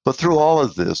 But through all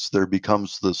of this, there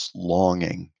becomes this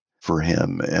longing for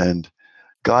Him, and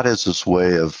God has this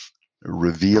way of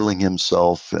revealing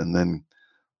Himself and then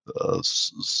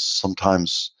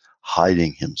sometimes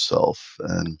hiding Himself,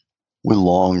 and we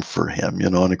long for Him,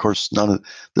 and of course none of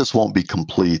this won't be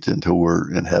complete until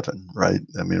we're in heaven, right?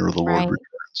 I mean, or the Lord Right.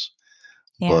 returns.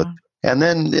 But Yeah. and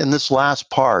then in this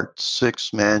last part,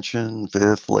 sixth mansion,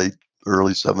 fifth, late,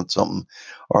 early seventh, something,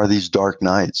 are these dark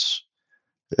nights,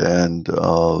 and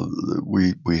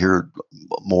we hear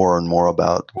more and more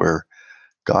about where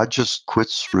God just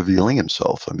quits revealing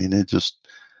Himself. I mean,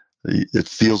 it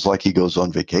feels like He goes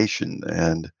on vacation,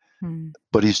 Hmm.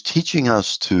 but He's teaching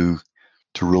us to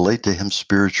relate to Him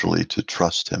spiritually, to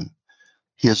trust Him.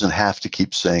 He doesn't have to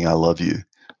keep saying "I love you"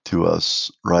 to us,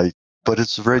 right? But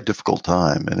it's a very difficult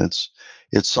time, and it's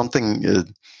something.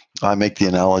 I make the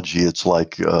analogy. It's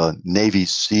like Navy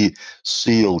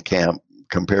SEAL camp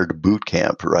compared to boot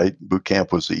camp, right? Boot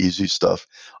camp was the easy stuff,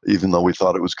 even though we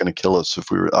thought it was going to kill us if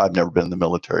we were. I've never been in the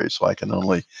military, so I can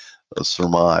only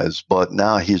surmise. But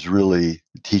now He's really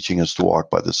teaching us to walk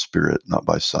by the Spirit, not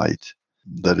by sight.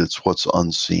 That it's what's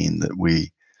unseen that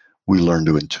we learn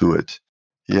to intuit.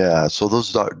 Yeah, so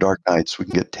those dark nights, we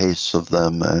can get tastes of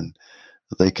them, and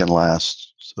they can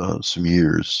last some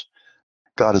years.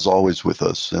 God is always with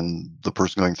us, and the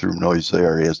person going through knows He's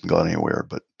there. He hasn't gone anywhere.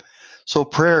 But so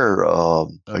prayer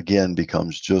again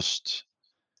becomes just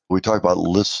we talk about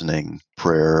listening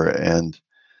prayer, and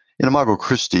in Imago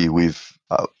Christi,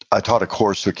 I taught a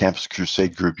course to a Campus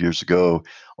Crusade group years ago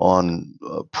on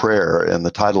prayer, and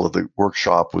the title of the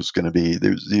workshop was going to be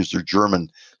these are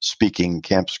German-speaking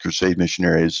Campus Crusade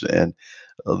missionaries, and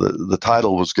the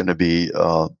title was going to be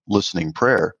listening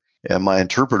prayer. And my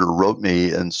interpreter wrote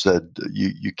me and said,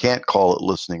 "You can't call it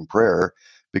listening prayer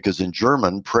because in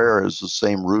German, prayer is the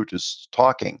same root as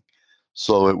talking.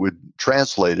 So it would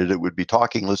translate it would be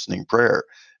talking, listening, prayer."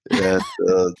 And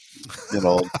you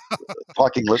know,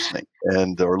 talking, listening,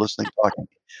 and or listening, talking.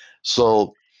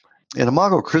 So in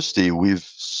Imago Christi, we've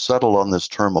settled on this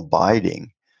term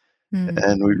abiding,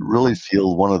 and we really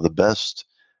feel one of the best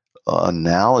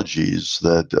analogies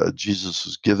that Jesus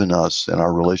has given us in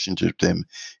our relationship to Him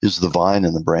is the vine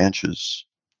and the branches.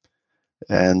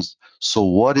 And so,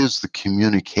 what is the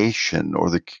communication or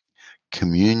the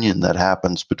communion that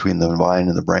happens between the vine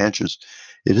and the branches?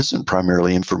 It isn't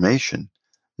primarily information,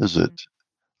 is it?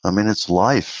 I mean, it's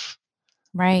life.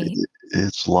 Right.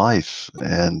 It's life.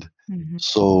 And Mhm.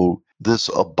 so this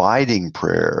abiding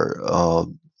prayer,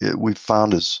 we've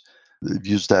found is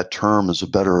use that term as a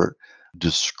better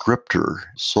descriptor.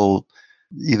 So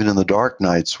even in the dark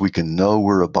nights, we can know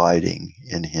we're abiding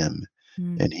in Him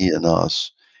and He in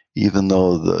us, even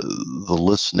though the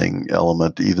listening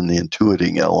element, even the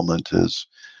intuiting element has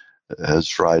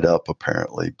dried up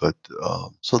apparently. But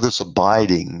so this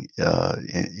abiding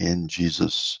in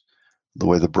Jesus, the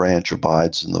way the branch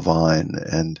abides in the vine,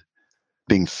 and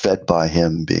being fed by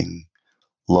Him, being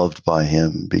loved by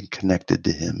Him, being connected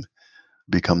to Him,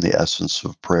 become the essence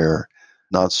of prayer,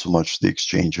 not so much the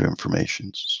exchange of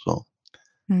information.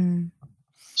 Mm.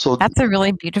 So That's a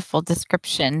really beautiful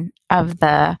description of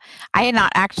I had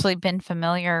not actually been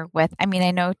familiar with, I mean,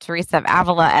 I know Teresa of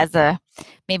Avila as a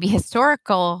maybe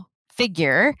historical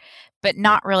figure, but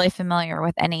not really familiar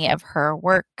with any of her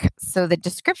work. So the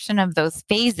description of those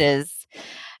phases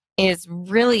is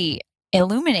really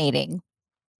illuminating.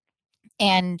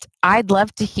 And I'd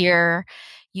love to hear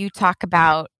you talk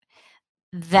about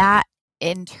that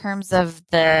in terms of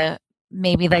the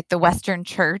maybe like the Western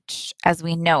church as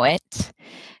we know it,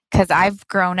 because I've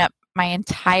grown up my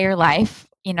entire life,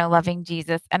 loving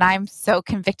Jesus, and I'm so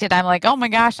convicted. I'm like, oh my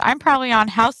gosh, I'm probably on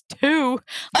house 2.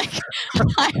 Like,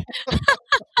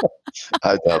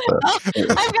 I doubt that.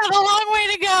 I've got a long way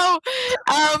to go.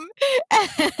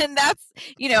 And that's,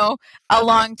 a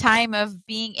long time of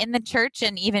being in the church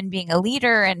and even being a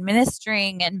leader and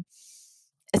ministering. And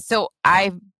so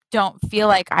I don't feel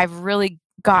like I've really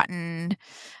gotten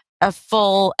a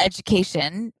full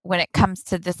education when it comes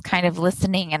to this kind of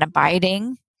listening and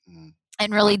abiding Mm.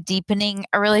 and really deepening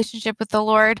a relationship with the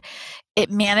Lord. It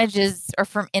manages, or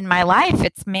from in my life,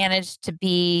 it's managed to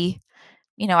be,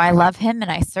 I love him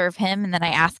and I serve him, and then I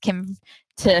ask him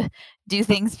to do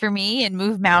things for me and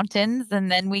move mountains,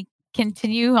 and then we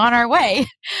continue on our way.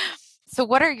 So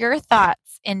what are your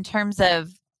thoughts in terms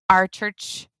of our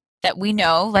church that we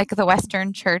know, like the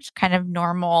Western church, kind of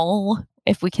normal,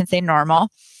 if we can say normal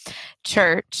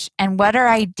church, and what are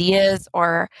ideas,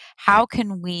 or how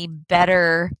can we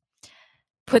better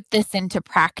put this into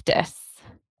practice?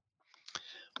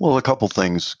 Well, a couple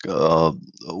things.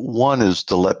 One is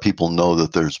to let people know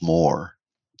that there's more.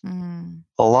 Mm,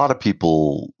 A lot of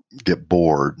people get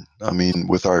bored. I mean,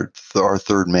 with our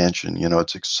third mansion,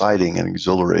 it's exciting and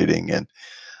exhilarating,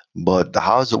 but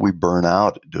how is it we burn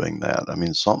out doing that? I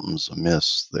mean, something's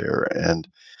amiss there,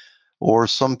 or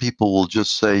some people will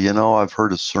just say, I've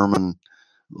heard a sermon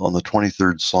on the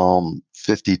 23rd Psalm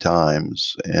 50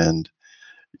 times, and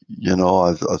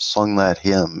I've sung that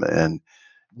hymn, and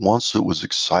once it was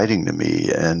exciting to me,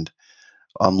 and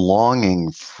I'm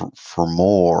longing for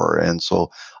more. And so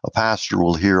a pastor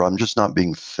will hear, I'm just not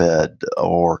being fed,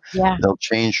 or yeah. they'll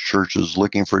change churches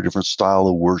looking for a different style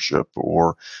of worship,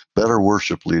 or better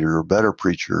worship leader, or better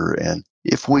preacher. And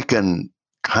if we can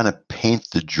kind of paint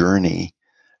the journey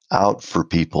out for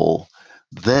people,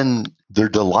 then they're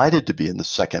delighted to be in the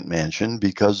second mansion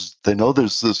because they know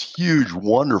there's this huge,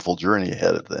 wonderful journey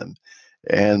ahead of them.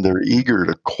 And they're eager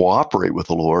to cooperate with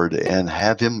the Lord and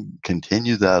have Him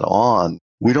continue that on.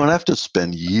 We don't have to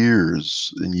spend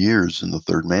years and years in the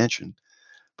third mansion.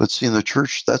 But see, in the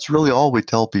church, that's really all we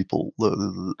tell people.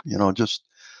 Just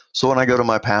so when I go to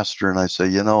my pastor and I say,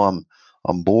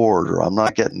 I'm bored, or I'm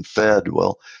not getting fed.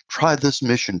 Well, try this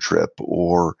mission trip,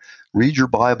 or read your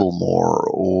Bible more,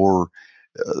 or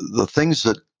the things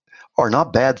that are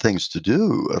not bad things to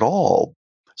do at all.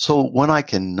 So when I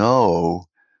can know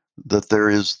that there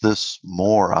is this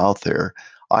more out there,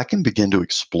 I can begin to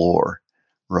explore,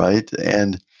 right?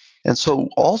 And so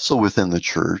also within the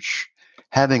church,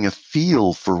 having a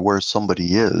feel for where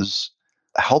somebody is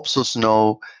helps us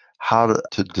know how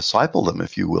to disciple them,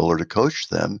 if you will, or to coach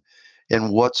them in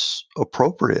what's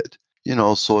appropriate.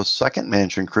 So a second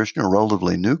mansion Christian, a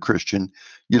relatively new Christian,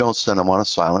 you don't send them on a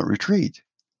silent retreat.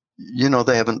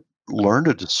 They haven't learned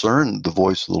to discern the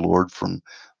voice of the Lord from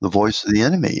the voice of the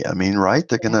enemy. I mean, right?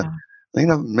 Yeah.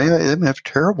 Maybe they may have a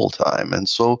terrible time. And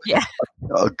so Yeah.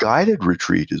 a guided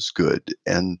retreat is good.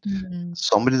 And Mm,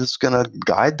 somebody that's going to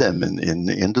guide them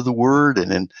into the word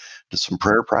and into some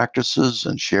prayer practices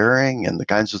and sharing and the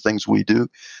kinds of things we do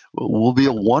will be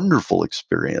a wonderful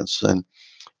experience. And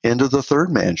into the third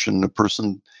mansion, the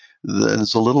person that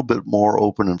is a little bit more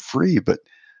open and free, but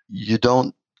you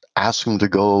don't ask them to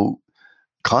go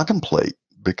contemplate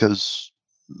because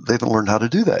they haven't learned how to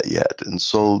do that yet. And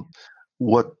so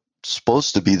what's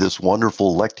supposed to be this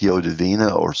wonderful lectio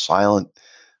divina or silent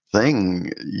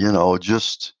thing,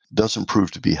 just doesn't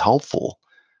prove to be helpful.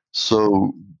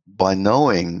 So by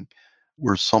knowing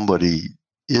where somebody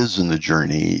is in the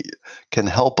journey can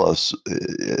help us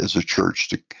as a church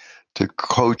to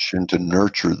coach and to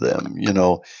nurture them.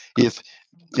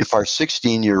 If our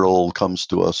 16-year-old comes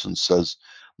to us and says,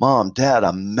 Mom, Dad,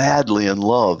 I'm madly in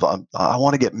love. I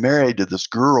want to get married to this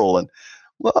girl. And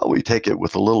well, we take it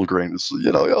with a little grain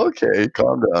of, okay,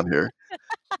 calm down here.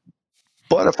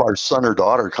 But if our son or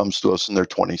daughter comes to us and they're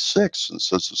 26 and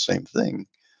says the same thing,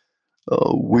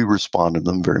 we respond to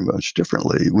them very much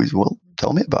differently. Well,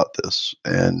 tell me about this.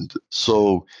 And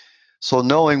so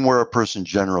knowing where a person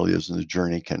generally is in the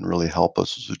journey can really help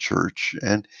us as a church.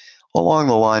 And along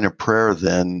the line of prayer,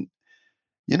 then,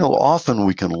 often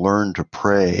we can learn to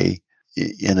pray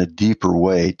in a deeper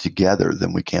way together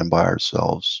than we can by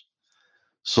ourselves.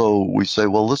 So we say,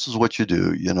 well, this is what you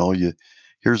do.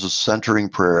 Here's a centering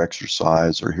prayer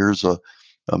exercise, or here's a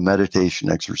meditation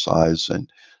exercise. And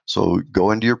so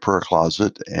go into your prayer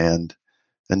closet and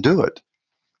do it.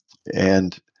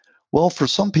 And well, for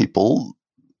some people,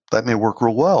 that may work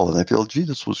real well and they feel, gee,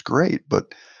 this was great.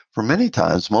 But for many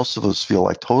times, most of us feel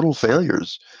like total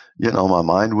failures. My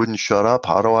mind wouldn't shut up.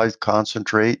 How do I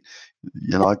concentrate?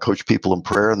 I coach people in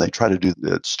prayer and they try to do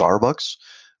it at Starbucks.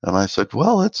 And I said,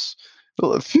 well, it's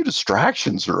a few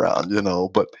distractions around,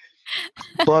 but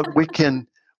we can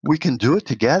do it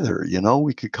together.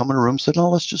 We could come in a room and say, no,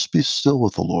 let's just be still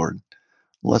with the Lord.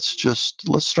 Let's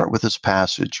start with this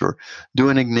passage, or do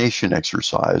an Ignatian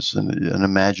exercise, and an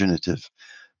imaginative,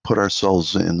 put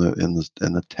ourselves in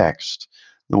the text,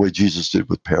 the way Jesus did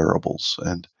with parables,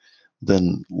 and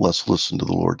then let's listen to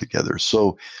the Lord together.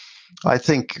 So I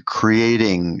think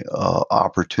creating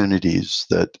opportunities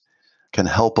that can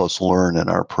help us learn in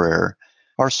our prayer.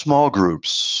 Our small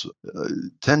groups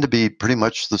tend to be pretty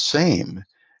much the same.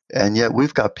 And yet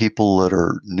we've got people that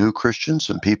are new Christians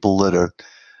and people that are,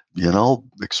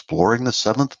 exploring the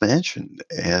seventh mansion.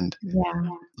 And Yeah.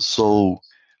 so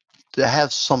to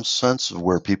have some sense of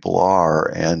where people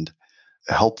are and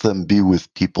help them be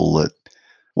with people that,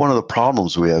 one of the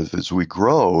problems we have as we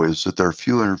grow is that there are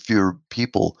fewer and fewer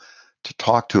people to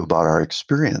talk to about our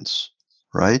experience,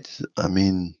 right? I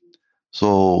mean,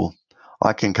 so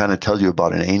I can kind of tell you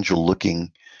about an angel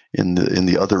looking in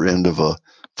the other end of a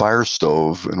fire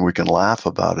stove, and we can laugh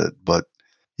about it. But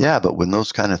yeah, but when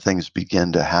those kind of things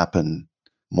begin to happen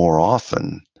more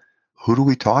often, who do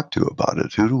we talk to about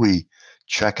it? Who do we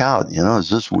check out? Is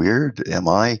this weird? Am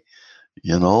I,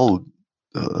 you know,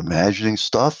 imagining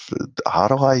stuff? How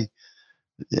do I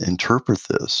interpret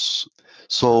this?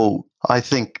 So I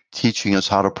think teaching us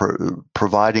how to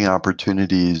providing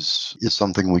opportunities is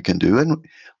something we can do, and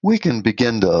we can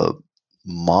begin to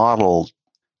model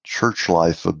church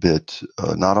life a bit,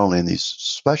 not only in these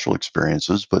special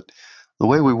experiences, but the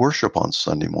way we worship on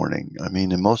Sunday morning. I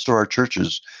mean, in most of our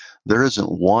churches, there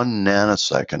isn't one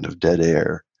nanosecond of dead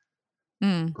air,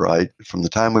 Mm, right? From the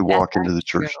time we that's walk into the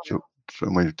true. church to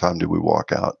from the time that we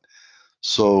walk out.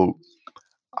 So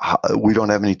we don't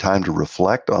have any time to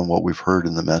reflect on what we've heard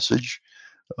in the message.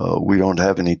 We don't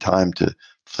have any time to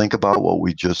think about what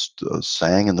we just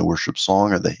sang in the worship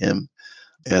song or the hymn.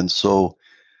 And so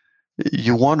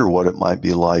you wonder what it might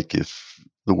be like if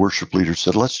the worship leader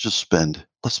said, let's spend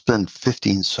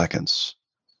 15 seconds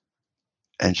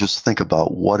and just think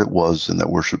about what it was in that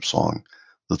worship song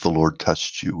that the Lord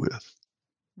touched you with.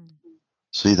 Mm.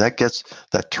 See,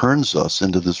 that turns us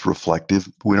into this reflective.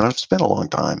 We don't have to spend a long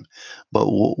time, but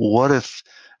what if,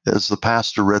 as the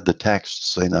pastor read the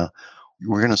text, say, now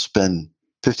we're going to spend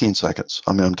 15 seconds.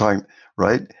 I mean, I'm talking,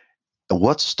 right? And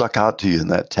what stuck out to you in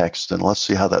that text? And let's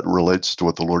see how that relates to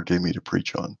what the Lord gave me to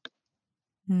preach on.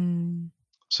 Mm.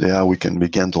 See how we can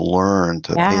begin to learn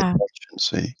to pay Yeah. attention.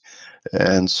 See,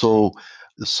 and so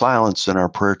the silence in our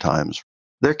prayer times.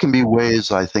 There can be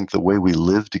ways, I think, the way we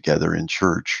live together in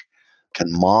church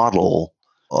can model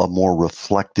a more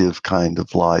reflective kind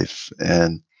of life,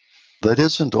 and that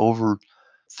isn't over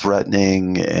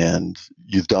threatening and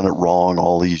you've done it wrong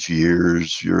all these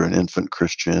years, you're an infant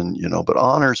Christian, but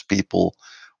honors people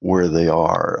where they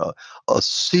are. A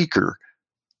seeker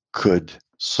could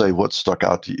say what stuck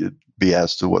out to you, be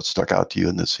asked to what stuck out to you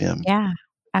in this hymn, Yeah.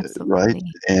 right? Absolutely.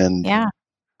 And Yeah.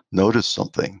 notice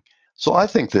something. So I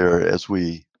think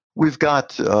we've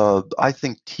got, I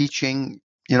think teaching,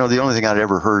 the only thing I'd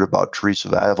ever heard about Teresa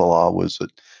of Avila was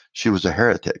that she was a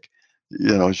heretic.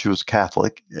 She was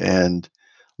Catholic, and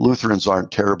Lutherans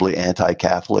aren't terribly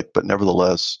anti-Catholic, but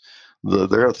nevertheless,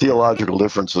 there are theological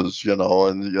differences,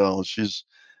 and,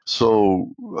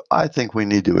 so I think we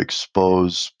need to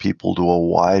expose people to a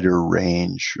wider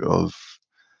range of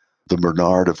the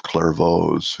Bernard of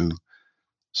Clairvaux, who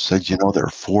said, there are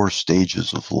four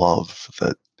stages of love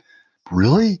that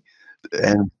really,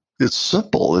 and it's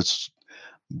simple.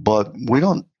 But we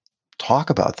don't talk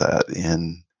about that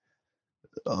in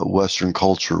Western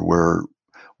culture where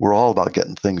we're all about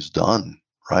getting things done,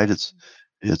 right?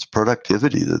 It's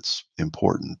productivity that's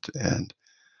important.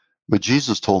 But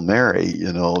Jesus told Mary,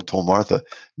 told Martha,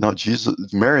 no,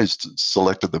 Mary's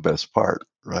selected the best part,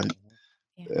 right?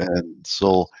 Yeah. And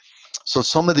so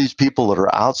some of these people that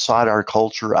are outside our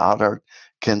culture,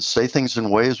 can say things in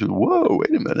ways we, whoa,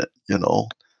 wait a minute,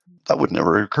 that would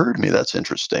never occur to me. That's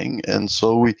interesting. And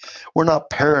so we're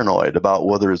not paranoid about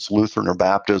whether it's Lutheran or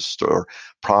Baptist or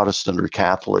Protestant or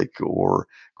Catholic or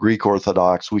Greek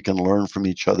Orthodox. We can learn from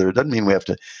each other. It doesn't mean we have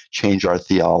to change our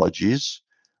theologies.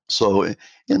 So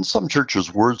in some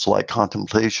churches, words like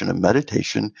contemplation and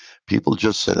meditation, people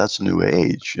just say that's New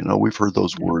Age. We've heard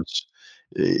those Mhm. words,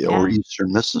 or Yeah.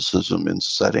 Eastern mysticism in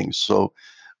settings. So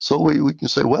we can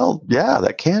say, well, yeah,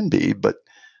 that can be, but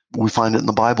we find it in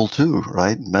the Bible too,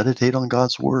 right? Meditate on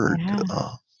God's word. Yeah.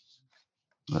 Well,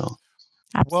 Well,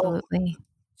 Absolutely.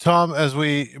 Tom, as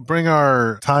we bring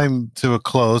our time to a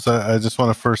close, I just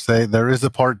want to first say there is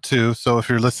a part 2. So if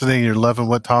you're listening, you're loving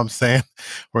what Tom's saying,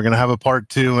 we're going to have a part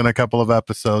 2 in a couple of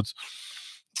episodes.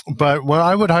 But what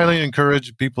I would highly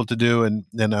encourage people to do, and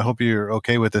I hope you're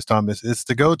okay with this, Tom, is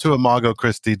to go to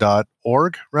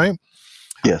imagochristi.org, right?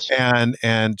 Yes.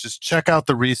 And just check out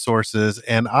the resources.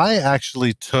 And I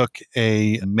actually took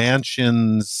a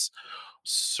mansions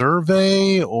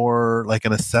survey or like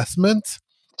an assessment.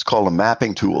 It's called a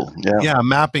mapping tool. Yeah, a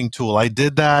mapping tool. I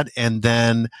did that, and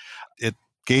then it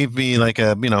gave me like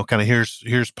a, kind of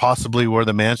here's possibly where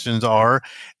the mansions are.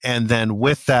 And then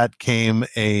with that came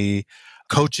a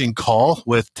coaching call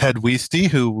with Ted Weisty,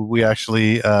 who we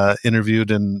actually interviewed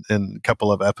in a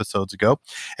couple of episodes ago.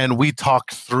 And we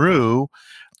talked through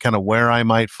kind of where I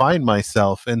might find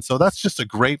myself. And so that's just a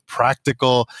great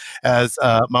practical, as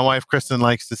my wife Kristen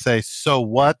likes to say, so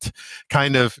what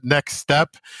kind of next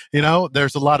step.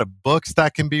 There's a lot of books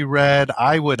that can be read.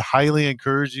 I would highly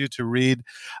encourage you to read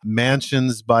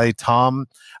Mansions by Tom.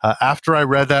 After I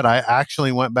read that, I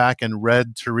actually went back and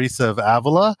read Teresa of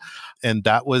Avila, and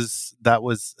that was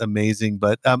amazing.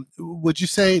 But would you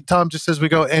say, Tom, just as we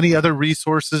go, any other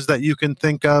resources that you can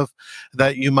think of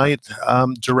that you might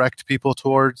direct people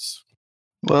towards?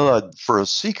 Well, for a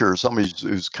seeker, somebody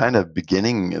who's kind of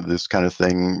beginning this kind of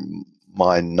thing,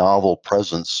 my novel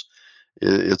Presence,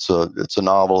 it's a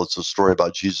novel. It's a story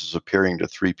about Jesus appearing to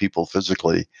 3 people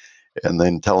physically, and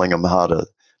then telling them how to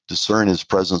discern his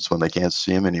presence when they can't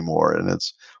see him anymore. And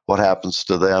it's what happens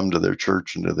to them, to their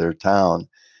church, and to their town.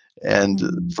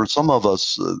 And for some of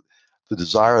us, the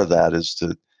desire of that is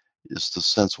to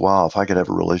sense, wow, if I could have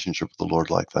a relationship with the Lord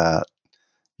like that,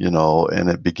 and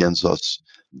it begins us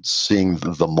seeing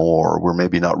the more. We're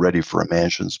maybe not ready for a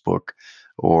mansions book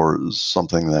or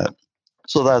something that.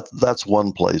 So that's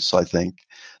one place, I think.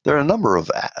 There are a number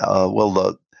of,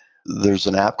 there's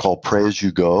an app called Pray As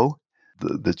You Go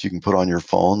that you can put on your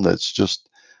phone that's just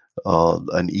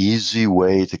an easy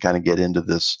way to kind of get into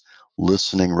this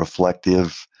listening,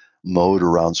 reflective mode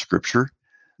around Scripture.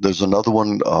 There's another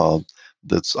one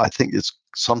I think it's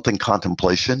something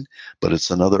contemplation, but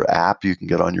it's another app you can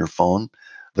get on your phone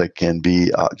that can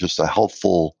be just a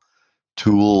helpful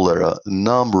tool. There are a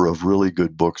number of really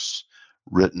good books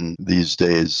written these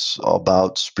days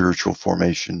about spiritual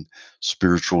formation,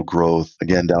 spiritual growth.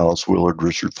 Again, Dallas Willard,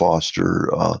 Richard Foster,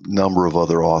 a number of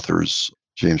other authors,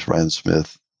 James Bryan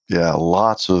Smith. Yeah,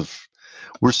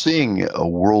 we're seeing a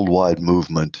worldwide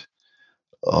movement.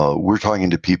 We're talking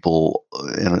to people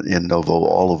in Novo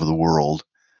all over the world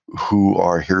who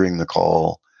are hearing the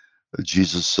call.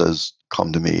 Jesus says,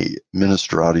 come to me,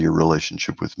 minister out of your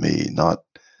relationship with me, not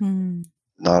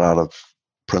out of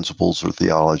principles or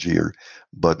theology,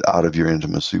 but out of your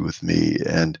intimacy with me.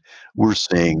 And we're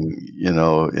seeing,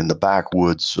 in the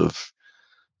backwoods of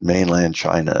mainland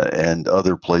China and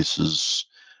other places,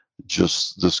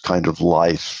 just this kind of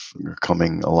life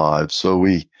coming alive. So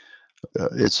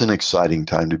it's an exciting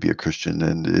time to be a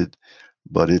Christian,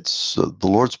 but it's the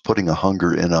Lord's putting a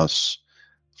hunger in us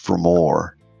for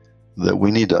more that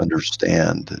we need to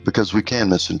understand, because we can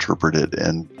misinterpret it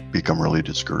and become really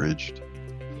discouraged.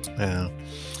 Yeah.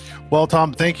 Well,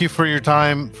 Tom, thank you for your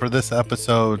time for this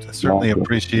episode. I certainly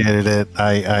appreciated it.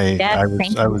 I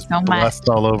was so blessed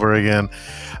all over again.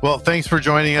 Well, thanks for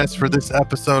joining us for this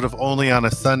episode of Only on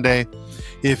a Sunday.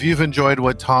 If you've enjoyed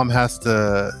what Tom has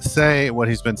to say, what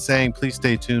he's been saying, please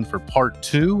stay tuned for part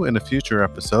 2 in a future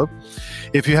episode.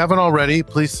 If you haven't already,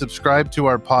 please subscribe to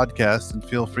our podcast and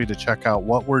feel free to check out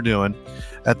what we're doing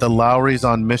at the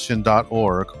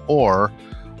LowrysOnMission.org or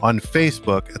on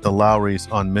Facebook at the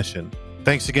Lowrys on Mission.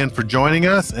 Thanks again for joining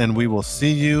us, and we will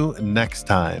see you next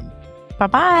time.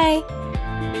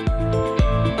 Bye-bye.